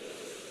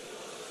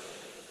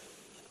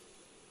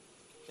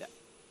 Yeah.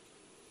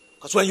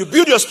 Because when you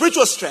build your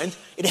spiritual strength,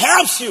 it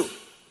helps you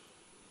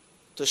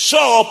to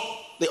show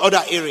up the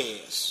other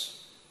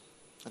areas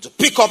and to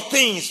pick up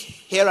things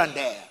here and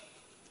there.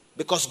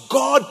 Because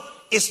God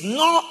is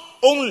not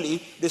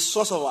only the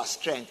source of our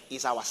strength,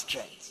 He's our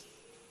strength.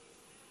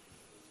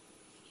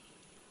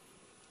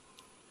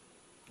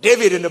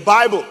 David in the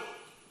Bible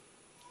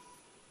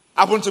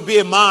happened to be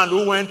a man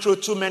who went through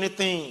too many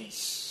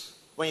things.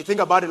 When you think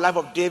about the life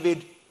of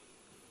David,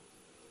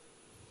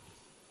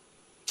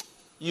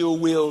 you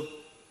will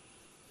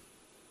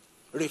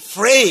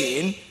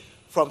refrain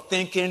from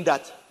thinking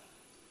that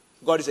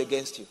God is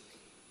against you.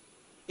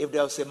 If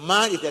there's a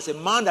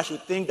man that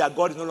should think that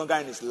God is no longer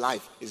in his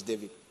life, it's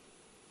David.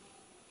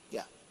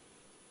 Yeah.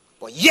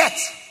 But yet,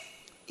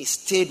 he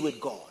stayed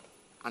with God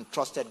and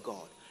trusted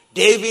God.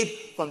 David,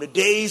 from the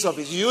days of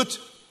his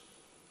youth,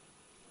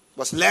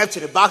 was left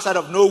in the backside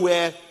of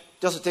nowhere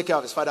just to take care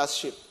of his father's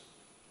sheep.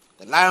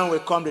 The lion will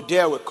come, the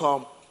deer will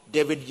come.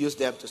 David used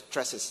them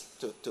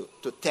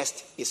to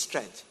test his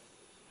strength.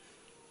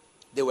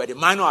 They were the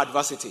minor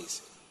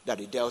adversities that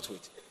he dealt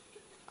with.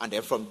 And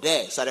then from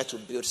there, started to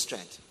build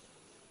strength.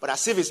 But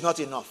as if it's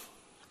not enough,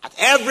 at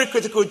every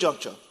critical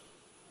juncture,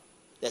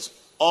 there's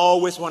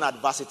always one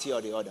adversity or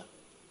the other.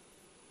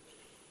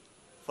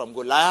 From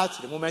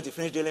Goliath, the moment he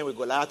finished dealing with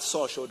Goliath,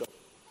 Saul showed up.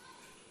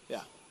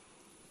 Yeah.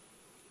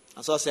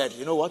 And Saul said,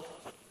 you know what?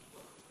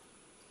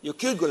 You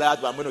killed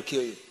Goliath, but I'm going to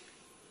kill you.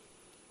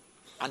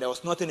 And there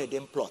was nothing he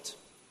didn't plot.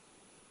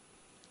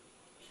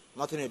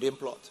 Nothing he didn't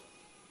plot.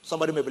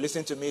 Somebody may be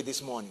listening to me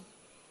this morning.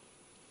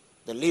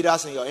 The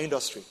leaders in your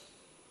industry,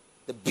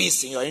 the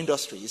beast in your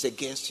industry is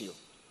against you.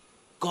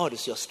 God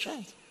is your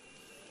strength.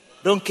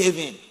 Don't cave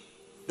in.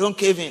 Don't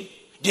cave in.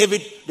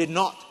 David did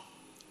not.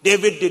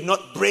 David did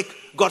not break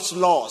God's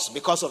laws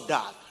because of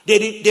that.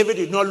 David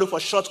did not look for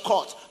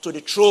shortcuts to the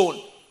throne.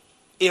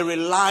 He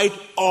relied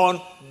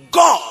on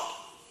God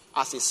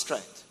as his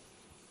strength.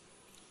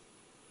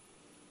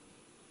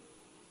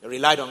 He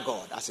relied on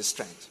God as his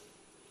strength.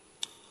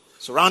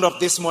 So round up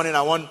this morning,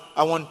 I want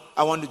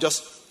to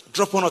just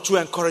drop one or two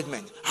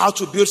encouragement. How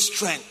to build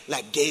strength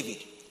like David.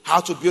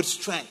 How to build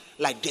strength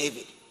like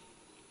David.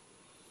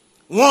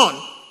 1,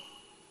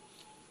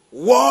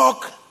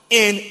 walk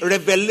in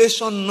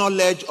revelation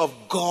knowledge of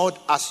God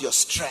as your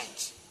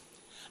strength.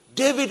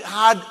 David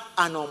had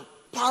an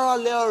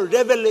unparalleled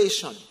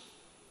revelation.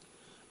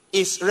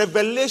 His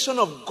revelation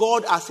of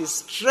God as his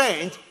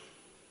strength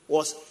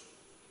was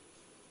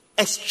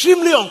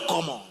extremely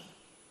uncommon.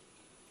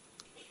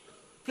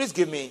 Please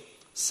give me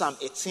Psalm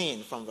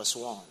 18 from verse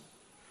 1.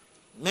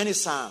 Many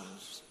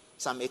Psalms.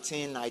 Psalm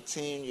 18,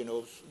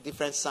 19,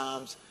 different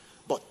Psalms.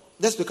 But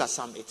let's look at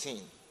Psalm 18.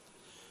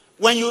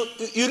 When you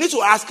need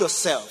to ask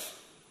yourself,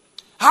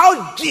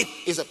 how deep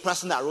is the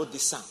person that wrote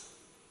this psalm?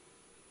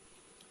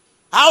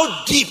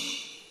 How deep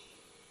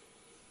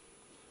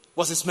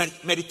was his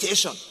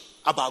meditation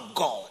about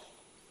God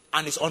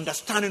and his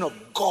understanding of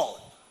God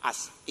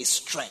as his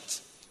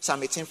strength?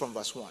 Psalm 18 from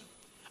verse 1.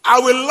 I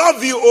will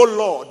love you, O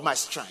Lord, my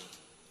strength.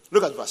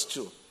 Look at verse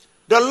 2.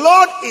 The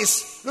Lord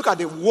is, look at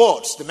the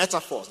words, the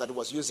metaphors that he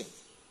was using.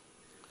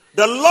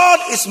 The Lord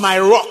is my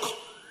rock,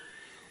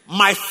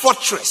 my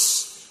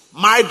fortress,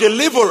 my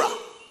deliverer,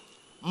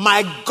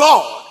 my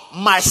God,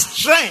 my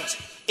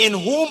strength, in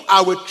whom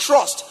I will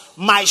trust,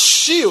 my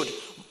shield,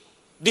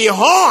 the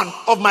horn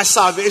of my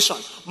salvation,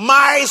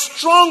 my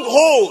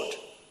stronghold.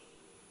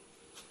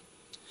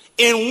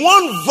 In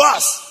one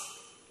verse,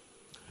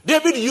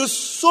 David used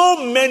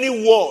so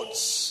many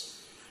words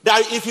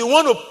that if you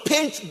want to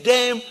paint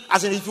them,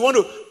 as in if you want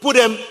to put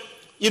them,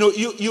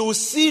 you will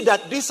see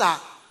that these are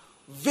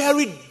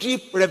very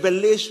deep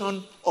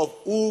revelation of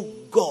who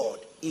God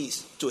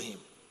is to him.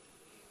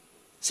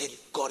 He said,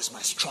 God is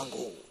my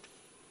stronghold.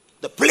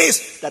 The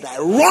place that I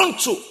run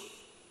to.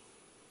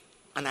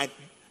 And I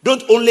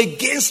don't only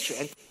gain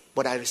strength,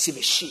 but I receive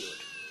a shield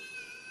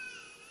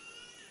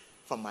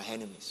from my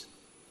enemies.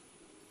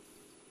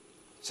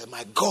 He said,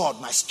 my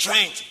God, my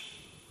strength,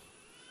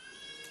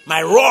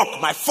 my rock,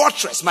 my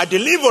fortress, my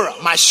deliverer,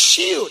 my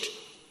shield,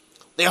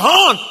 the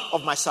horn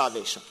of my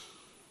salvation.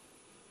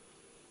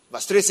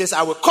 Verse 3 says,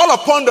 I will call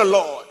upon the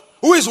Lord,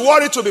 who is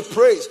worthy to be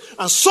praised,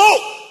 and so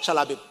shall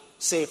I be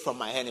saved from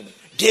my enemy.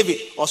 David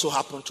also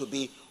happened to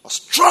be a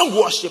strong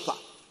worshiper.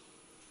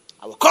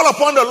 I will call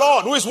upon the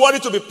Lord, who is worthy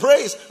to be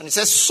praised. And he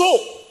says so,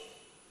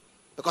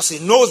 because he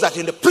knows that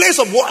in the place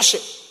of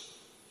worship,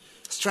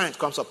 strength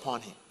comes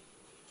upon him.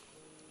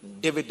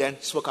 David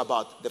then spoke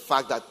about the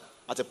fact that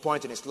at a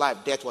point in his life,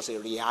 death was a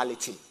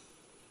reality.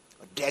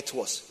 Death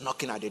was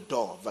knocking at the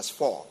door. Verse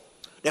 4.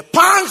 The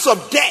pangs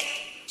of death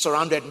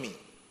surrounded me,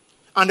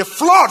 and the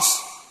floods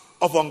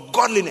of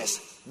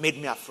ungodliness made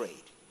me afraid.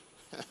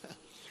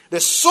 The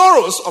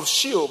sorrows of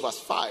Sheol, verse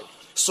 5,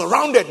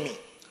 surrounded me.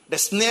 The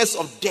snares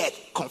of death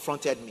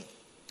confronted me.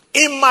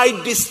 In my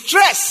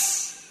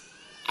distress,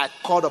 I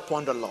called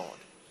upon the Lord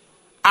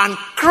and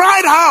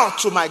cried out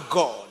to my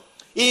God.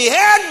 He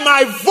heard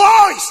my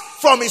voice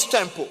from his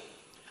temple,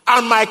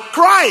 and my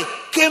cry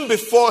came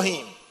before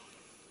him,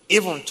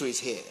 even to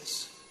his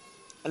ears.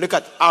 And look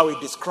at how he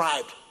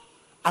described.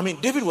 I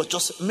mean, David was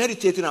just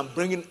meditating and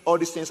bringing all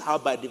these things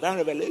out by divine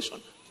revelation.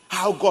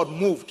 How God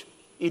moved.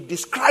 He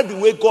described the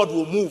way God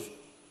will move.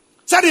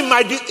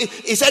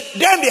 He said,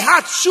 then the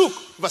heart shook.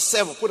 Verse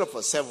 7. Put up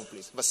verse 7,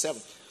 please. Verse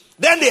 7.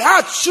 Then the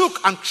heart shook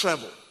and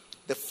trembled.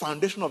 The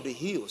foundation of the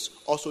hills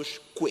also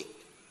quaked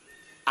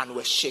and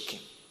were shaken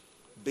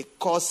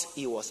because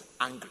he was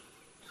angry.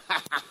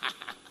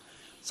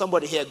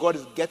 Somebody here, God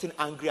is getting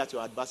angry at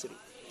your adversity.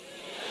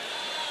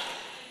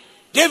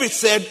 David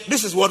said,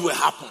 this is what will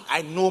happen.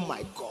 I know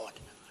my God.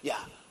 Yeah.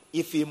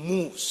 If he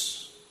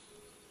moves,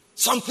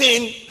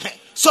 something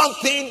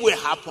will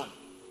happen.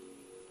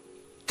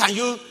 Are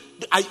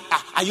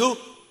you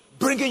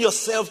bringing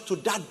yourself to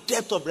that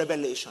depth of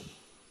revelation?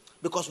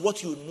 Because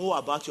what you know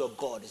about your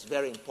God is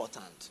very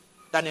important.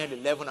 Daniel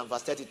 11 and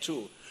verse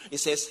 32. It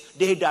says,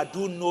 they that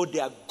do know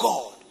their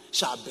God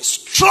shall be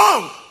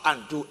strong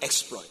and do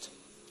exploit.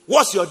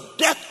 What's your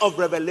depth of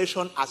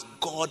revelation as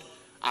God,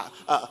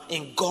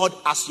 in God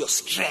as your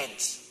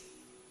strength?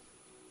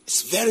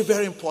 It's very,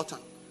 very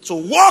important. So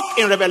walk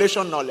in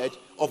revelation knowledge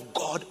of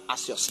God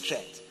as your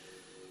strength.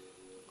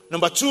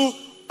 Number 2,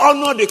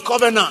 honor the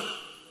covenant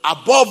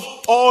above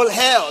all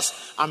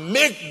else and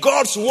make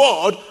God's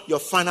word your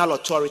final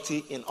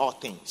authority in all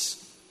things.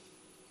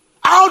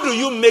 How do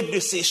you make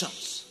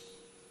decisions?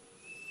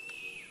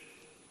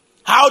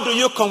 How do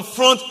you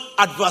confront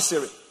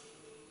adversary?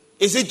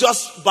 Is it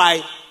just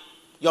by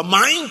your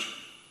mind?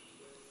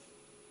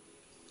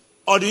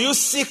 Or do you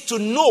seek to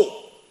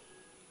know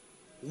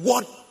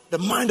what the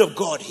mind of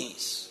God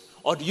is?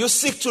 Or do you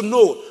seek to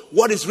know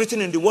what is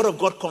written in the Word of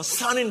God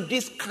concerning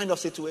these kind of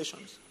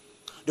situations?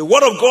 The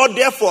Word of God,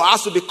 therefore,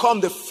 has to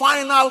become the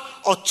final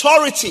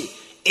authority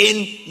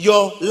in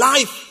your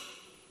life.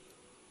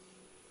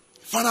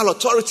 Final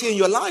authority in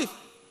your life.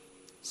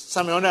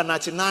 Psalm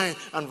 199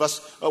 and verse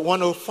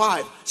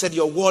 105 said,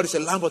 your word is a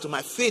lamp unto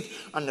my feet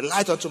and a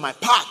light unto my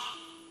path.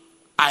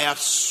 I have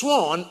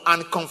sworn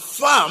and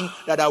confirmed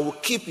that I will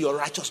keep your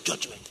righteous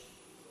judgment.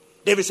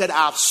 David said,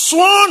 I have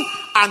sworn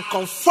and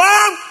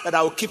confirmed that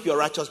I will keep your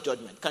righteous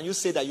judgment. Can you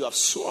say that you have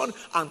sworn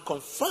and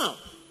confirmed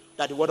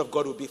that the word of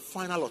God will be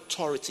final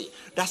authority?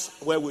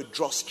 That's where we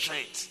draw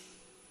strength.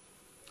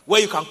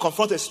 Where you can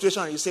confront a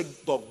situation and you say,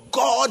 but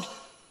God,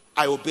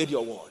 I obeyed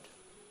your word.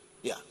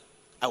 Yeah,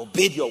 I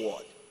obeyed your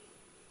word.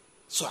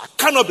 So I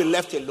cannot be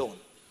left alone.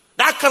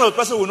 That kind of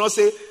person will not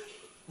say,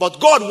 but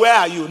God, where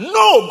are you?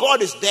 No,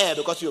 God is there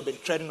because you've been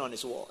treading on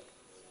his word.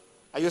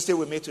 Are you still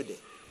with me today?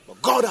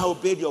 But God, I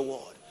obeyed your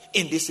word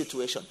in this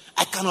situation.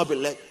 I cannot be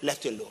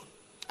left alone.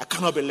 I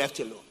cannot be left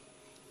alone.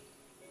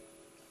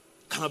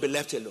 Cannot be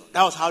left alone.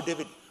 That was how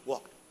David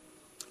walked.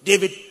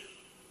 David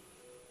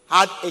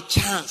had a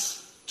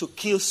chance to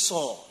kill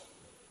Saul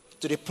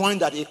to the point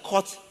that he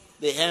caught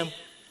the hem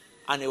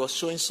and he was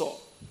showing Saul.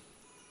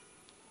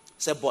 He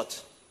said,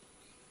 but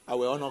I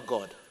will honor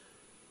God.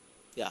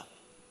 Yeah.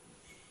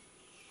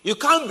 You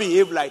can't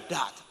behave like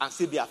that and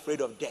still be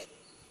afraid of death.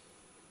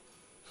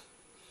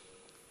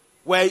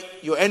 Where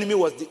your enemy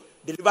was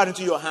delivered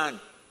into your hand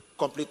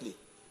completely.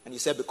 And you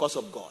said, because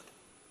of God.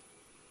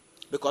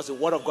 Because the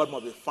word of God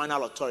must be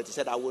final authority. He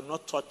said, I will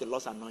not touch the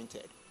Lord's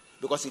anointed.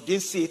 Because he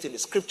didn't see it in the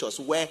scriptures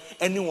where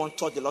anyone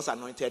touched the Lord's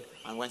anointed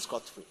and went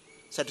scot-free.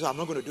 He said, I'm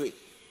not going to do it.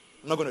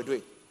 I'm not going to do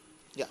it.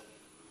 Yeah.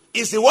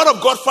 Is the word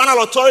of God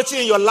final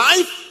authority in your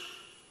life?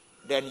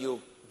 Then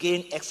you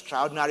gain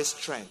extraordinary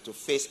strength to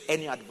face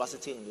any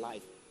adversity in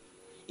life.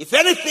 If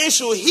anything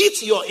should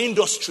hit your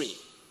industry,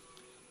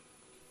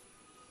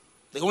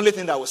 the only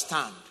thing that will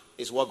stand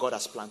is what God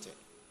has planted.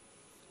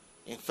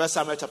 In 1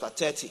 Samuel chapter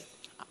 30,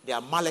 the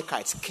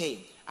Amalekites came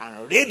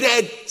and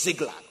raided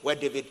Ziklag, where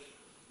David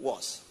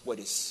was with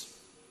his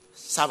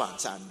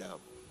servants and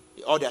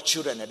all their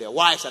children and their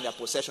wives and their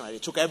possessions. And they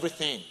took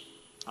everything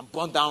and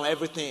burned down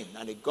everything.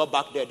 And they got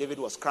back there. David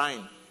was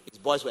crying. His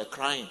boys were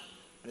crying.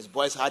 And his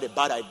boys had a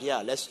bad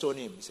idea. Let's stone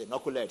him. He's a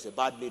knucklehead. He's a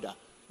bad leader.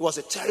 It was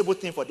a terrible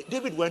thing for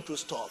David. Went through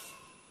stuff.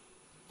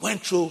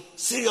 Went through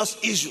serious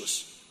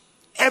issues.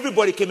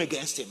 Everybody came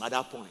against him at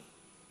that point.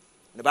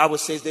 And the Bible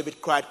says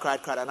David cried.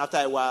 And after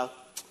a while,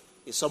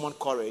 he summoned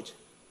courage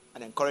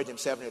and encouraged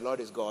himself in the Lord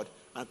his God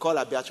and called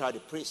Abiathar the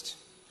priest.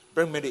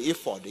 Bring me the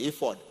ephod. The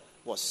ephod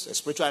was a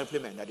spiritual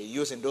implement that they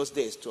used in those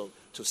days to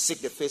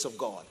seek the face of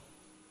God.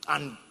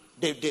 And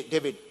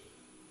David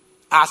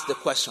asked the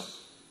question,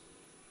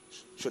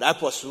 should I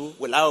pursue?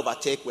 Will I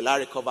overtake? Will I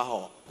recover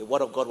her? The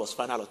word of God was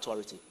final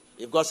authority.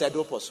 If God said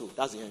don't pursue,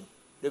 that's the end.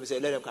 David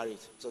said let them carry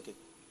it. It's okay.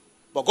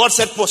 But God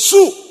said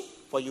pursue,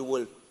 for you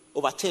will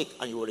overtake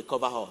and you will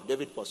recover her.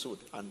 David pursued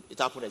and it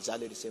happened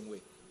exactly the same way.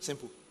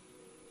 Simple.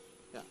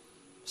 Yeah.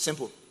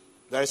 Simple.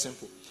 Very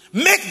simple.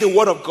 Make the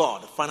word of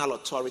God final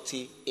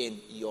authority in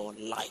your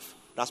life.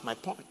 That's my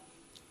point.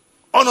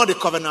 Honor the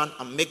covenant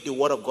and make the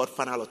word of God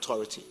final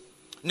authority.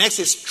 Next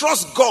is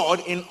trust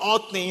God in all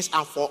things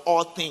and for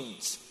all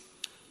things.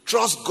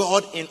 Trust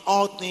God in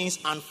all things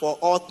and for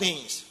all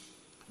things.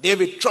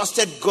 David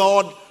trusted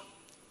God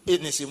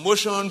in his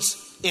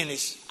emotions, in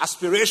his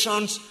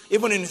aspirations,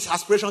 even in his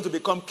aspiration to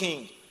become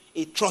king.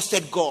 He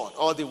trusted God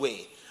all the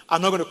way.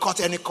 I'm not going to cut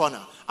any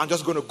corner. I'm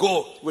just going to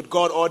go with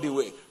God all the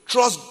way.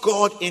 Trust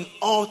God in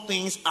all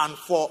things and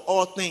for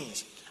all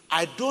things.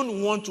 I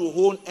don't want to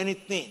own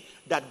anything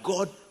that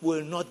God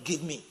will not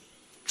give me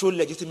through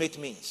legitimate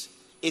means.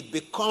 It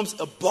becomes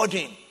a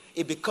burden.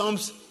 It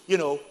becomes,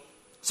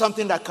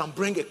 something that can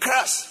bring a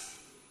curse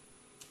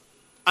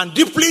and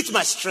deplete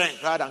my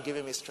strength rather than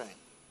giving me strength.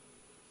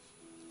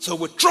 So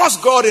we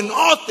trust God in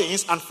all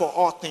things and for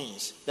all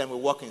things. Then we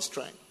walk in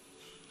strength.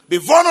 Be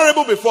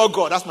vulnerable before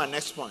God. That's my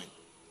next point.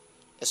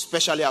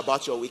 Especially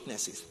about your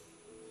weaknesses.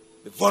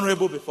 Be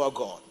vulnerable before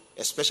God.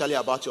 Especially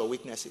about your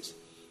weaknesses.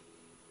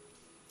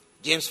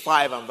 James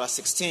 5 and verse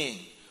 16.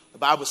 The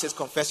Bible says,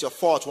 confess your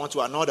faults one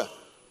to another,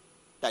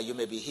 that you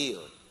may be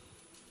healed.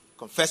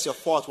 Confess your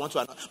faults one to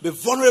another. Be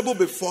vulnerable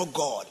before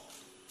God.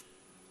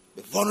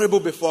 Be vulnerable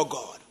before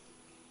God.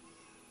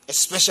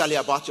 Especially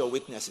about your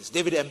weaknesses.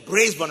 David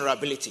embraced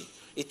vulnerability.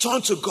 He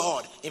turned to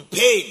God in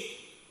pain.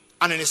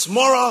 And in his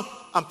moral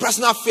and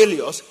personal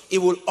failures, he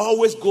will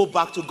always go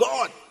back to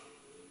God.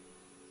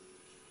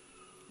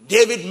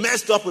 David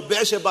messed up with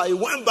Bathsheba. He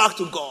went back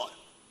to God.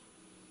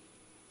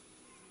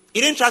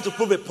 He didn't try to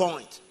prove a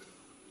point.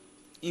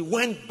 He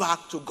went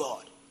back to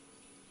God.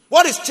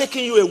 What is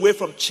taking you away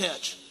from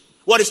church?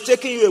 What is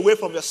taking you away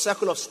from your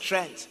circle of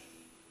strength?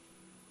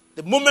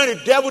 The moment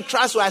the devil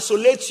tries to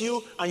isolate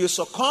you and you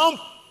succumb,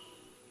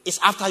 it's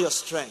after your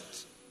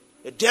strength.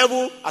 The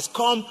devil has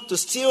come to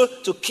steal,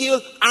 to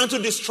kill, and to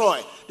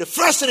destroy. The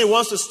first thing he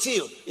wants to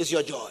steal is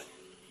your joy.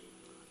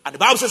 And the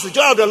Bible says the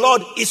joy of the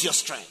Lord is your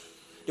strength.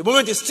 The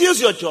moment he steals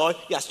your joy,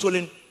 he has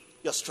stolen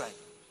your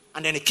strength.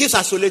 And then he keeps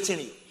isolating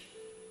you.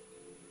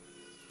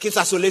 Keeps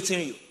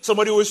isolating you.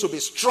 Somebody who used to be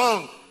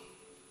strong,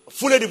 a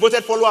fully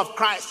devoted follower of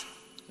Christ,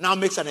 now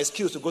makes an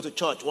excuse to go to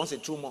church once in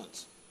 2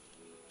 months.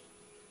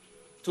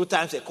 2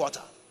 times a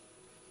quarter.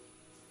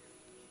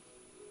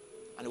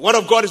 And the word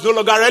of God is no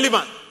longer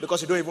relevant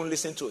because you don't even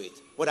listen to it,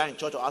 whether in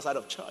church or outside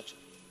of church.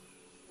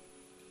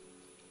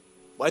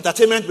 But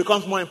entertainment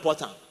becomes more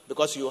important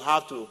because you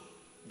have to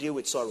deal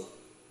with sorrow.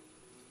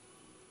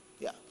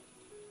 Yeah.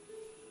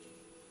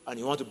 And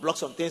you want to block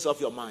some things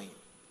off your mind.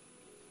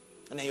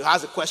 And then you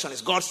ask the question,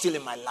 is God still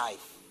in my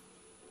life?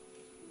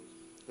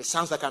 It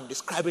sounds like I'm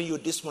describing you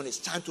this morning. It's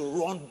time to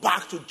run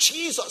back to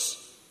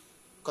Jesus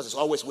because it's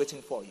always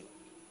waiting for you.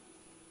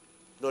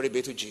 Glory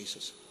be to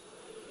Jesus.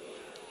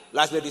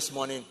 Lastly this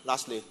morning,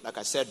 like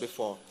I said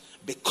before,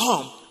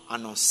 become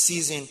an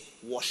unceasing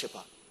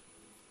worshiper.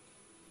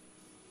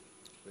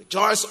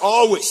 Rejoice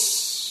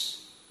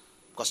always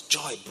because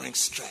joy brings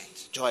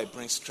strength. Joy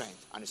brings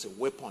strength and it's a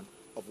weapon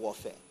of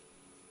warfare.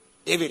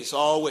 David is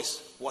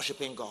always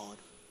worshiping God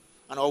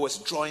and always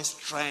drawing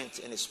strength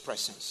in his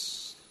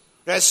presence.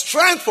 There is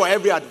strength for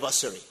every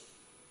adversary.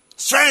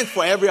 Strength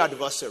for every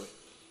adversary.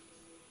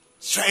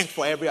 Strength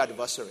for every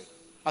adversary.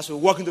 As we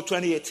walk into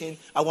 2018,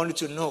 I want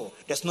you to know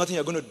there's nothing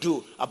you're going to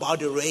do about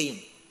the rain,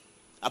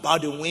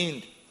 about the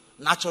wind,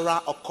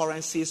 natural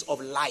occurrences of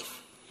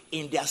life.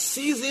 In their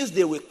seasons,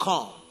 they will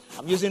come.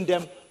 I'm using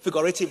them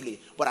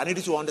figuratively, but I need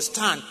you to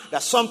understand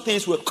that some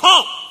things will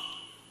come.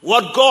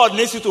 What God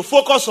needs you to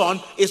focus on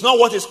is not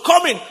what is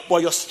coming,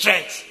 but your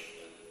strength.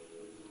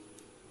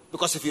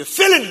 Because if you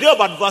feel in the day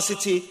of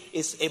adversity,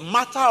 it's a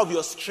matter of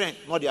your strength,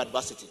 not the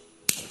adversity.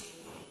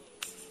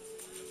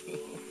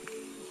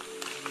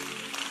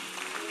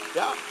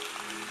 Yeah.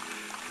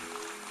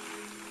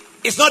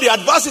 It's not the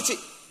adversity.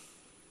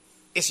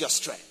 It's your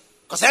strength.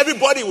 Because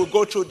everybody will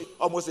go through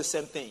almost the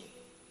same thing.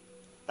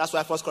 That's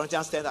why 1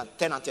 Corinthians 10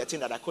 and 13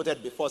 that I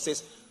quoted before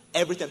says,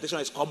 every temptation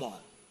is common.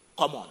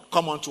 Come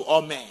on to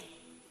all men.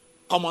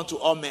 Come on to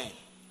all men.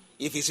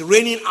 If it's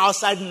raining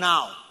outside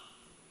now,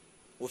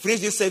 we finish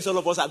this service, all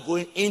of us are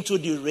going into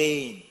the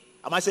rain.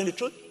 Am I saying the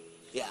truth?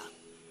 Yeah.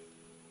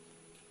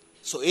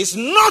 So it's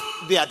not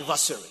the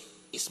adversary.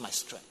 It's my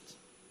strength.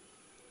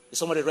 Is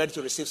somebody ready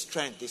to receive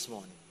strength this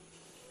morning?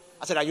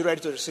 I said, are you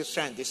ready to receive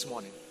strength this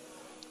morning?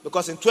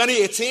 Because in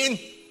 2018,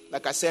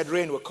 like I said,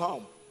 rain will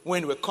come,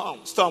 wind will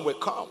come, storm will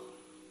come.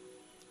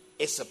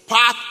 It's a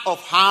part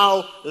of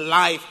how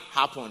life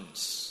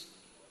happens.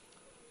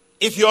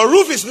 If your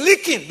roof is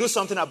leaking, do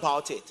something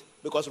about it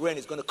because rain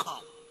is going to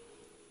come.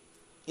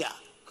 Yeah.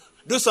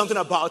 Do something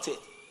about it.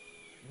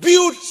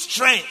 Build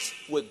strength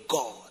with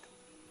God.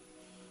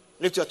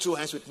 Lift your 2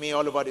 hands with me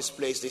all over this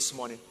place this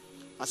morning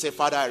and say,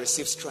 Father, I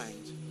receive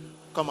strength.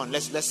 Come on,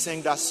 let's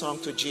sing that song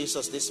to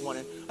Jesus this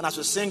morning. And as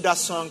we sing that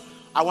song,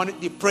 I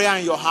want the prayer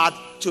in your heart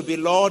to be,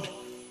 Lord,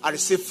 I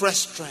receive fresh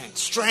strength.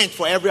 Strength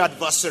for every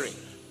adversary.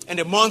 In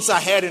the months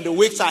ahead, in the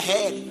weeks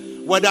ahead.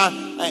 Whether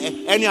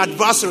any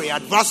adversary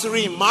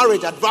in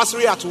marriage,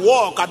 adversary at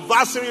work,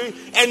 adversary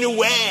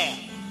anywhere.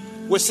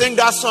 We sing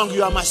that song,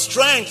 you are my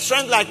strength,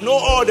 strength like no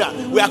other.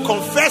 We are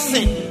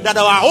confessing that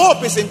our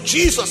hope is in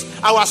Jesus.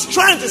 Our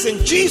strength is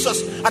in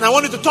Jesus. And I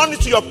want you to turn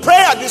it to your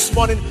prayer this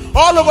morning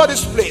all over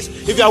this place.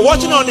 If you are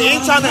watching on the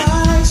internet,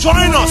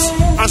 join us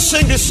and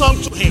sing this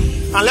song to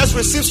him. And let's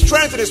receive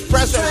strength in His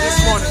presence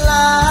this morning.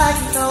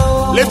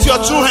 Lift your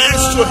two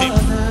hands to Him.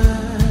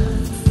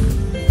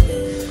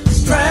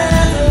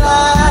 Strength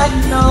like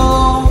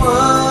no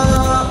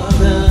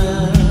other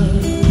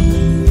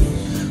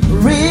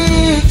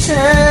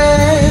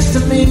reaches to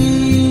me.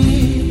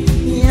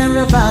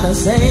 Everybody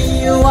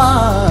say you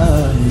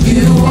are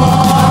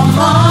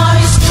my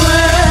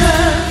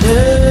strength.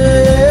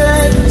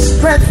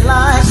 Strength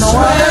like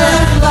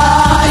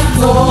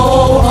no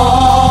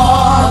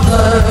other.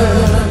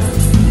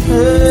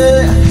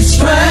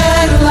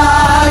 Strength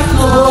like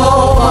no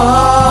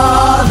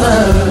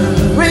other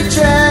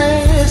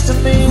reaches to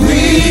me.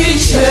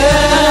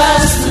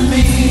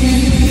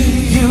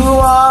 You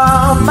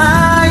are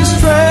my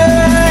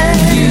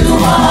strength. You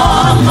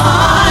are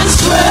my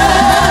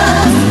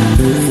strength.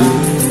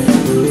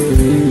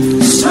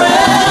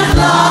 Strength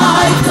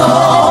like no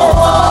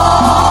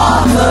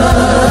other.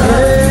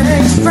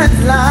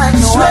 Strength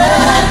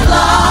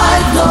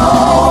like no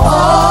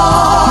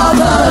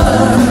other.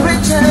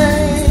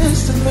 Reaches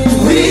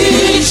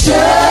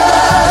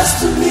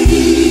to me.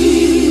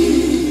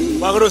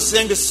 We're going to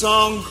sing the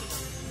song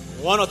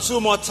one or two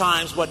more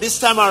times, but this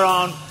time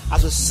around,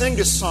 as we sing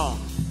the song,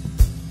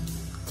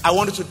 I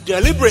want you to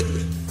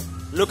deliberately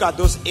look at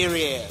those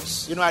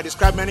areas. You know, I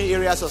described many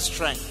areas of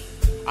strength,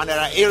 and there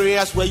are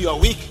areas where you are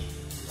weak,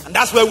 and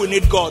that's where we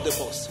need God the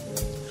most.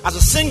 As we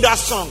sing that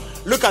song,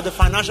 look at the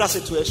financial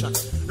situation,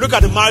 look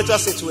at the marital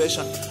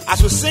situation.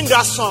 As we sing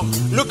that song,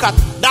 look at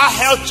that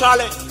health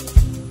challenge,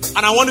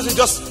 and I want you to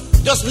just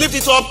lift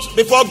it up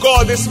before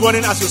God this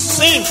morning as you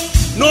sing,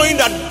 knowing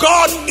that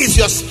God is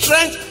your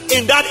strength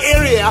in that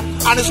area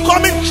and is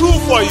coming through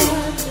for you.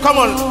 Come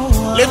on,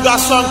 lift that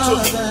song to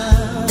Him.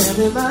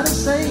 Everybody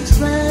say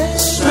strength.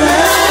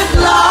 Strength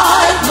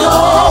like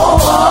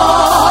no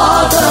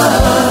other.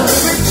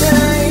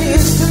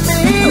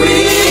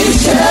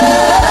 Reaches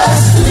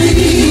to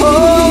me.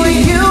 Oh,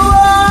 you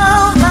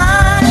are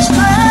my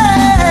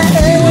strength.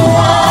 You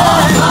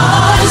are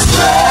my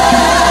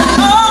strength.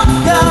 Oh,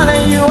 God,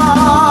 you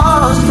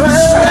are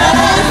strength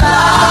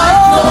like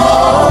no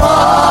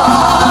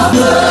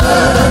other.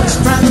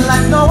 Strength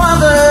like no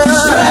other.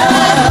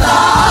 Strength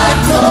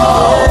like no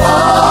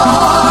other.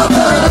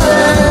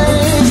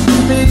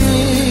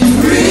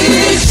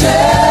 Reaches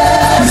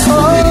to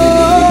me.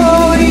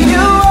 Oh, you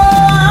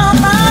are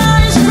my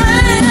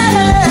strength.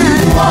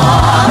 You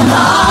are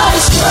my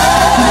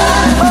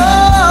strength. Oh,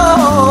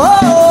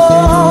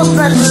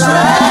 strength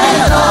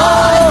like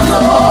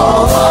no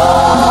other.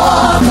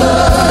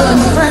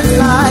 Strength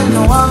like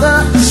no other.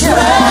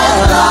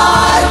 Strength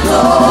like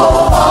no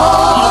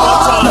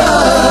other.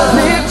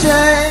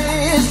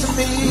 Reaches to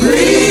me.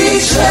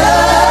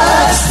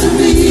 Reaches to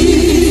me.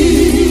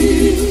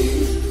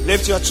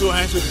 Lift your two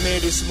hands with me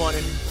this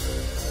morning.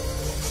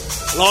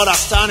 Lord, I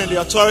stand in the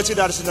authority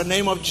that is in the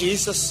name of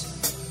Jesus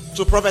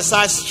to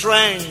prophesy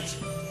strength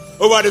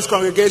over this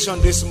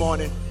congregation this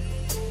morning.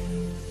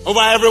 Over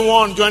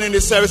everyone joining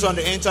this service on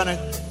the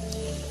internet.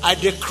 I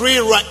decree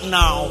right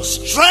now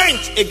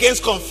strength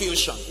against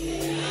confusion,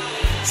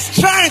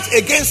 strength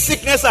against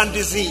sickness and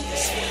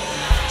disease,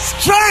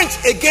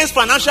 strength against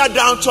financial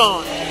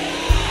downturn.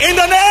 In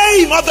the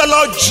name of the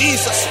Lord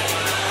Jesus.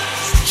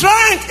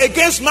 Strength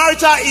against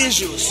marital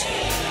issues.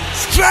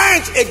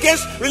 Strength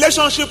against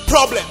relationship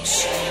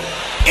problems.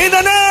 In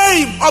the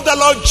name of the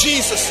Lord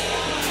Jesus.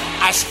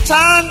 I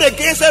stand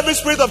against every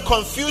spirit of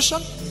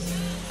confusion.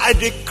 I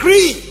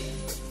decree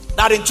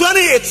that in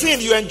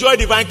 2018 you enjoy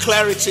divine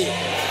clarity.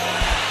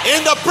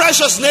 In the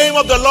precious name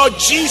of the Lord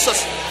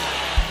Jesus,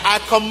 I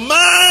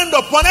command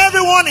upon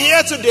everyone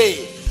here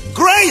today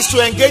grace to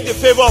engage the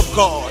favor of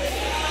God.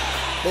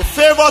 The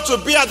favor to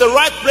be at the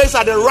right place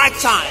at the right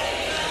time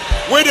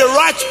with the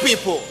right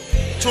people,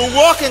 to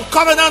walk in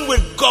covenant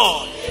with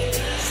God,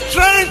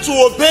 strength to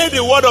obey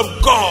the word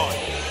of God,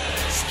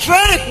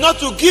 strength not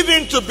to give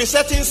in to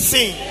besetting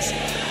sins.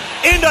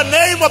 In the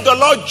name of the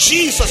Lord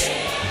Jesus,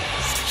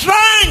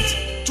 strength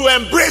to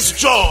embrace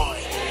joy.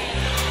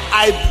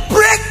 I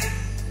break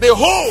the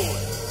hold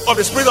of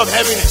the spirit of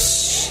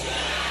heaviness.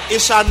 It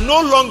shall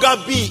no longer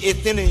be a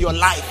thing in your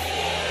life.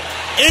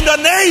 In the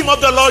name of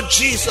the Lord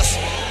Jesus,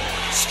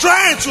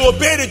 strength to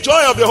obey the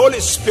joy of the Holy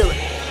Spirit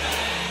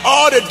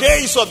all the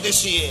days of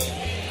this year.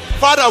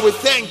 Father, we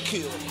thank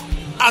you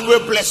and we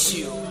bless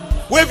you.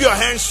 Wave your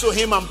hands to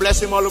Him and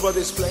bless Him all over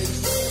this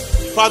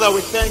place. Father,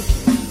 we thank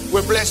you.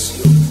 We bless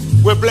you.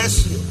 We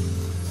bless you.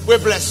 We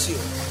bless you.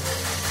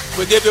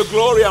 We give you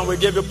glory and we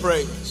give you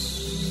praise.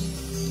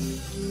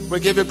 We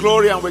give you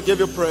glory and we give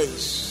you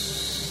praise.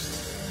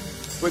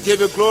 We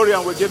give you glory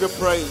and we give you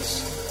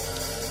praise.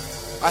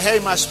 I hear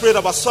in my spirit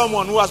about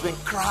someone who has been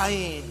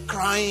crying,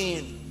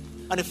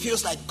 and it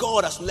feels like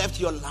God has left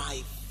your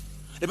life.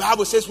 The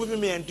Bible says weeping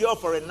may endure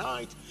for a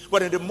night,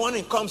 but in the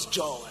morning comes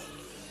joy.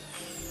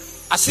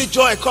 I see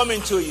joy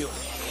coming to you.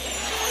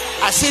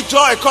 I see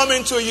joy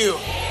coming to you.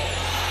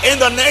 In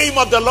the name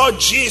of the Lord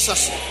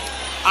Jesus,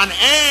 an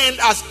end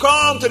has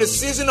come to the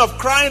season of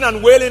crying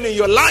and wailing in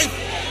your life.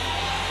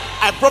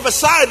 I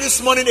prophesy this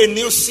morning a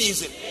new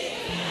season.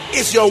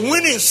 It's your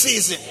winning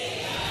season.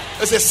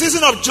 It's a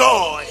season of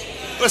joy.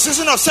 A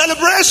season of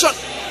celebration.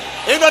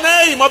 In the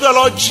name of the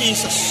Lord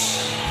Jesus.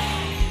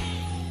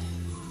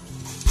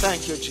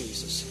 Thank you,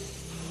 Jesus.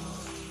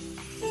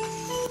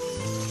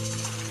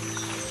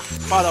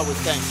 Father, we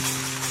thank you.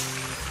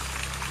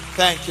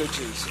 Thank you,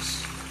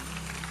 Jesus.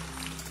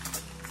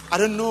 I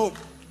don't know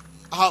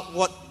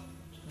what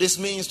this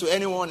means to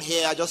anyone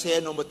here. I just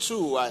heard number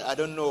 2. I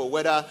don't know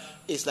whether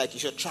it's like you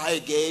should try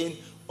again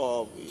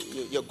or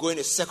you're going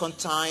a second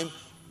time.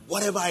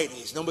 Whatever it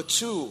is. Number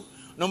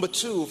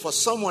two, for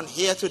someone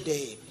here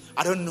today,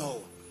 I don't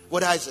know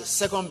whether it's a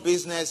second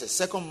business, a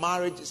second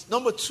marriage. It's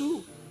number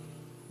 2.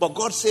 But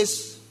God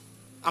says,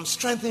 I'm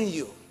strengthening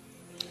you.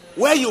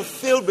 Where you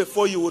failed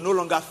before, you will no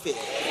longer fail.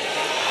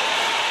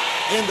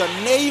 In the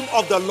name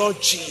of the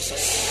Lord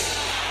Jesus.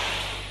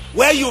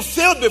 Where you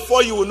failed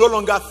before, you will no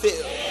longer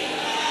fail.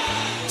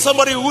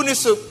 Somebody who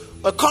needs to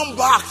come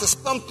back to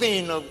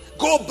something,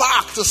 go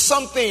back to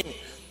something.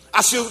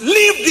 As you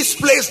leave this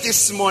place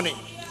this morning,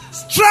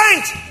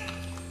 strength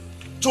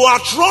to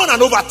outrun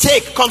and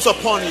overtake comes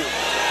upon you.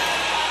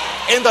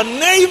 In the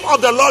name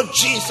of the Lord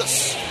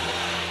Jesus,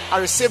 I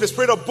receive the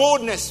spirit of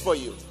boldness for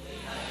you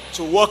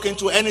to walk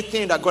into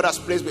anything that God has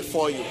placed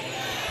before you.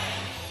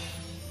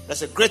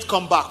 There's a great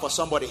comeback for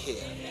somebody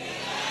here.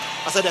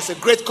 I said there's a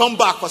great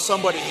comeback for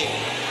somebody here.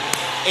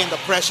 In the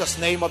precious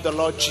name of the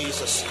Lord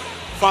Jesus.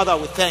 Father,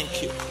 we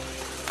thank you.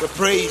 We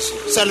praise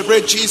you.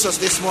 Celebrate Jesus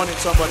this morning,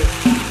 somebody.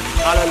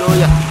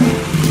 Hallelujah.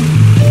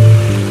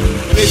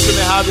 Please, you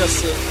may have your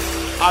seat.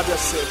 Have your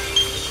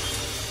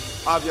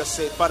seat. Have your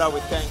seat. Father, we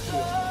thank you.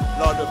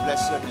 Lord, we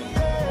bless your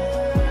name.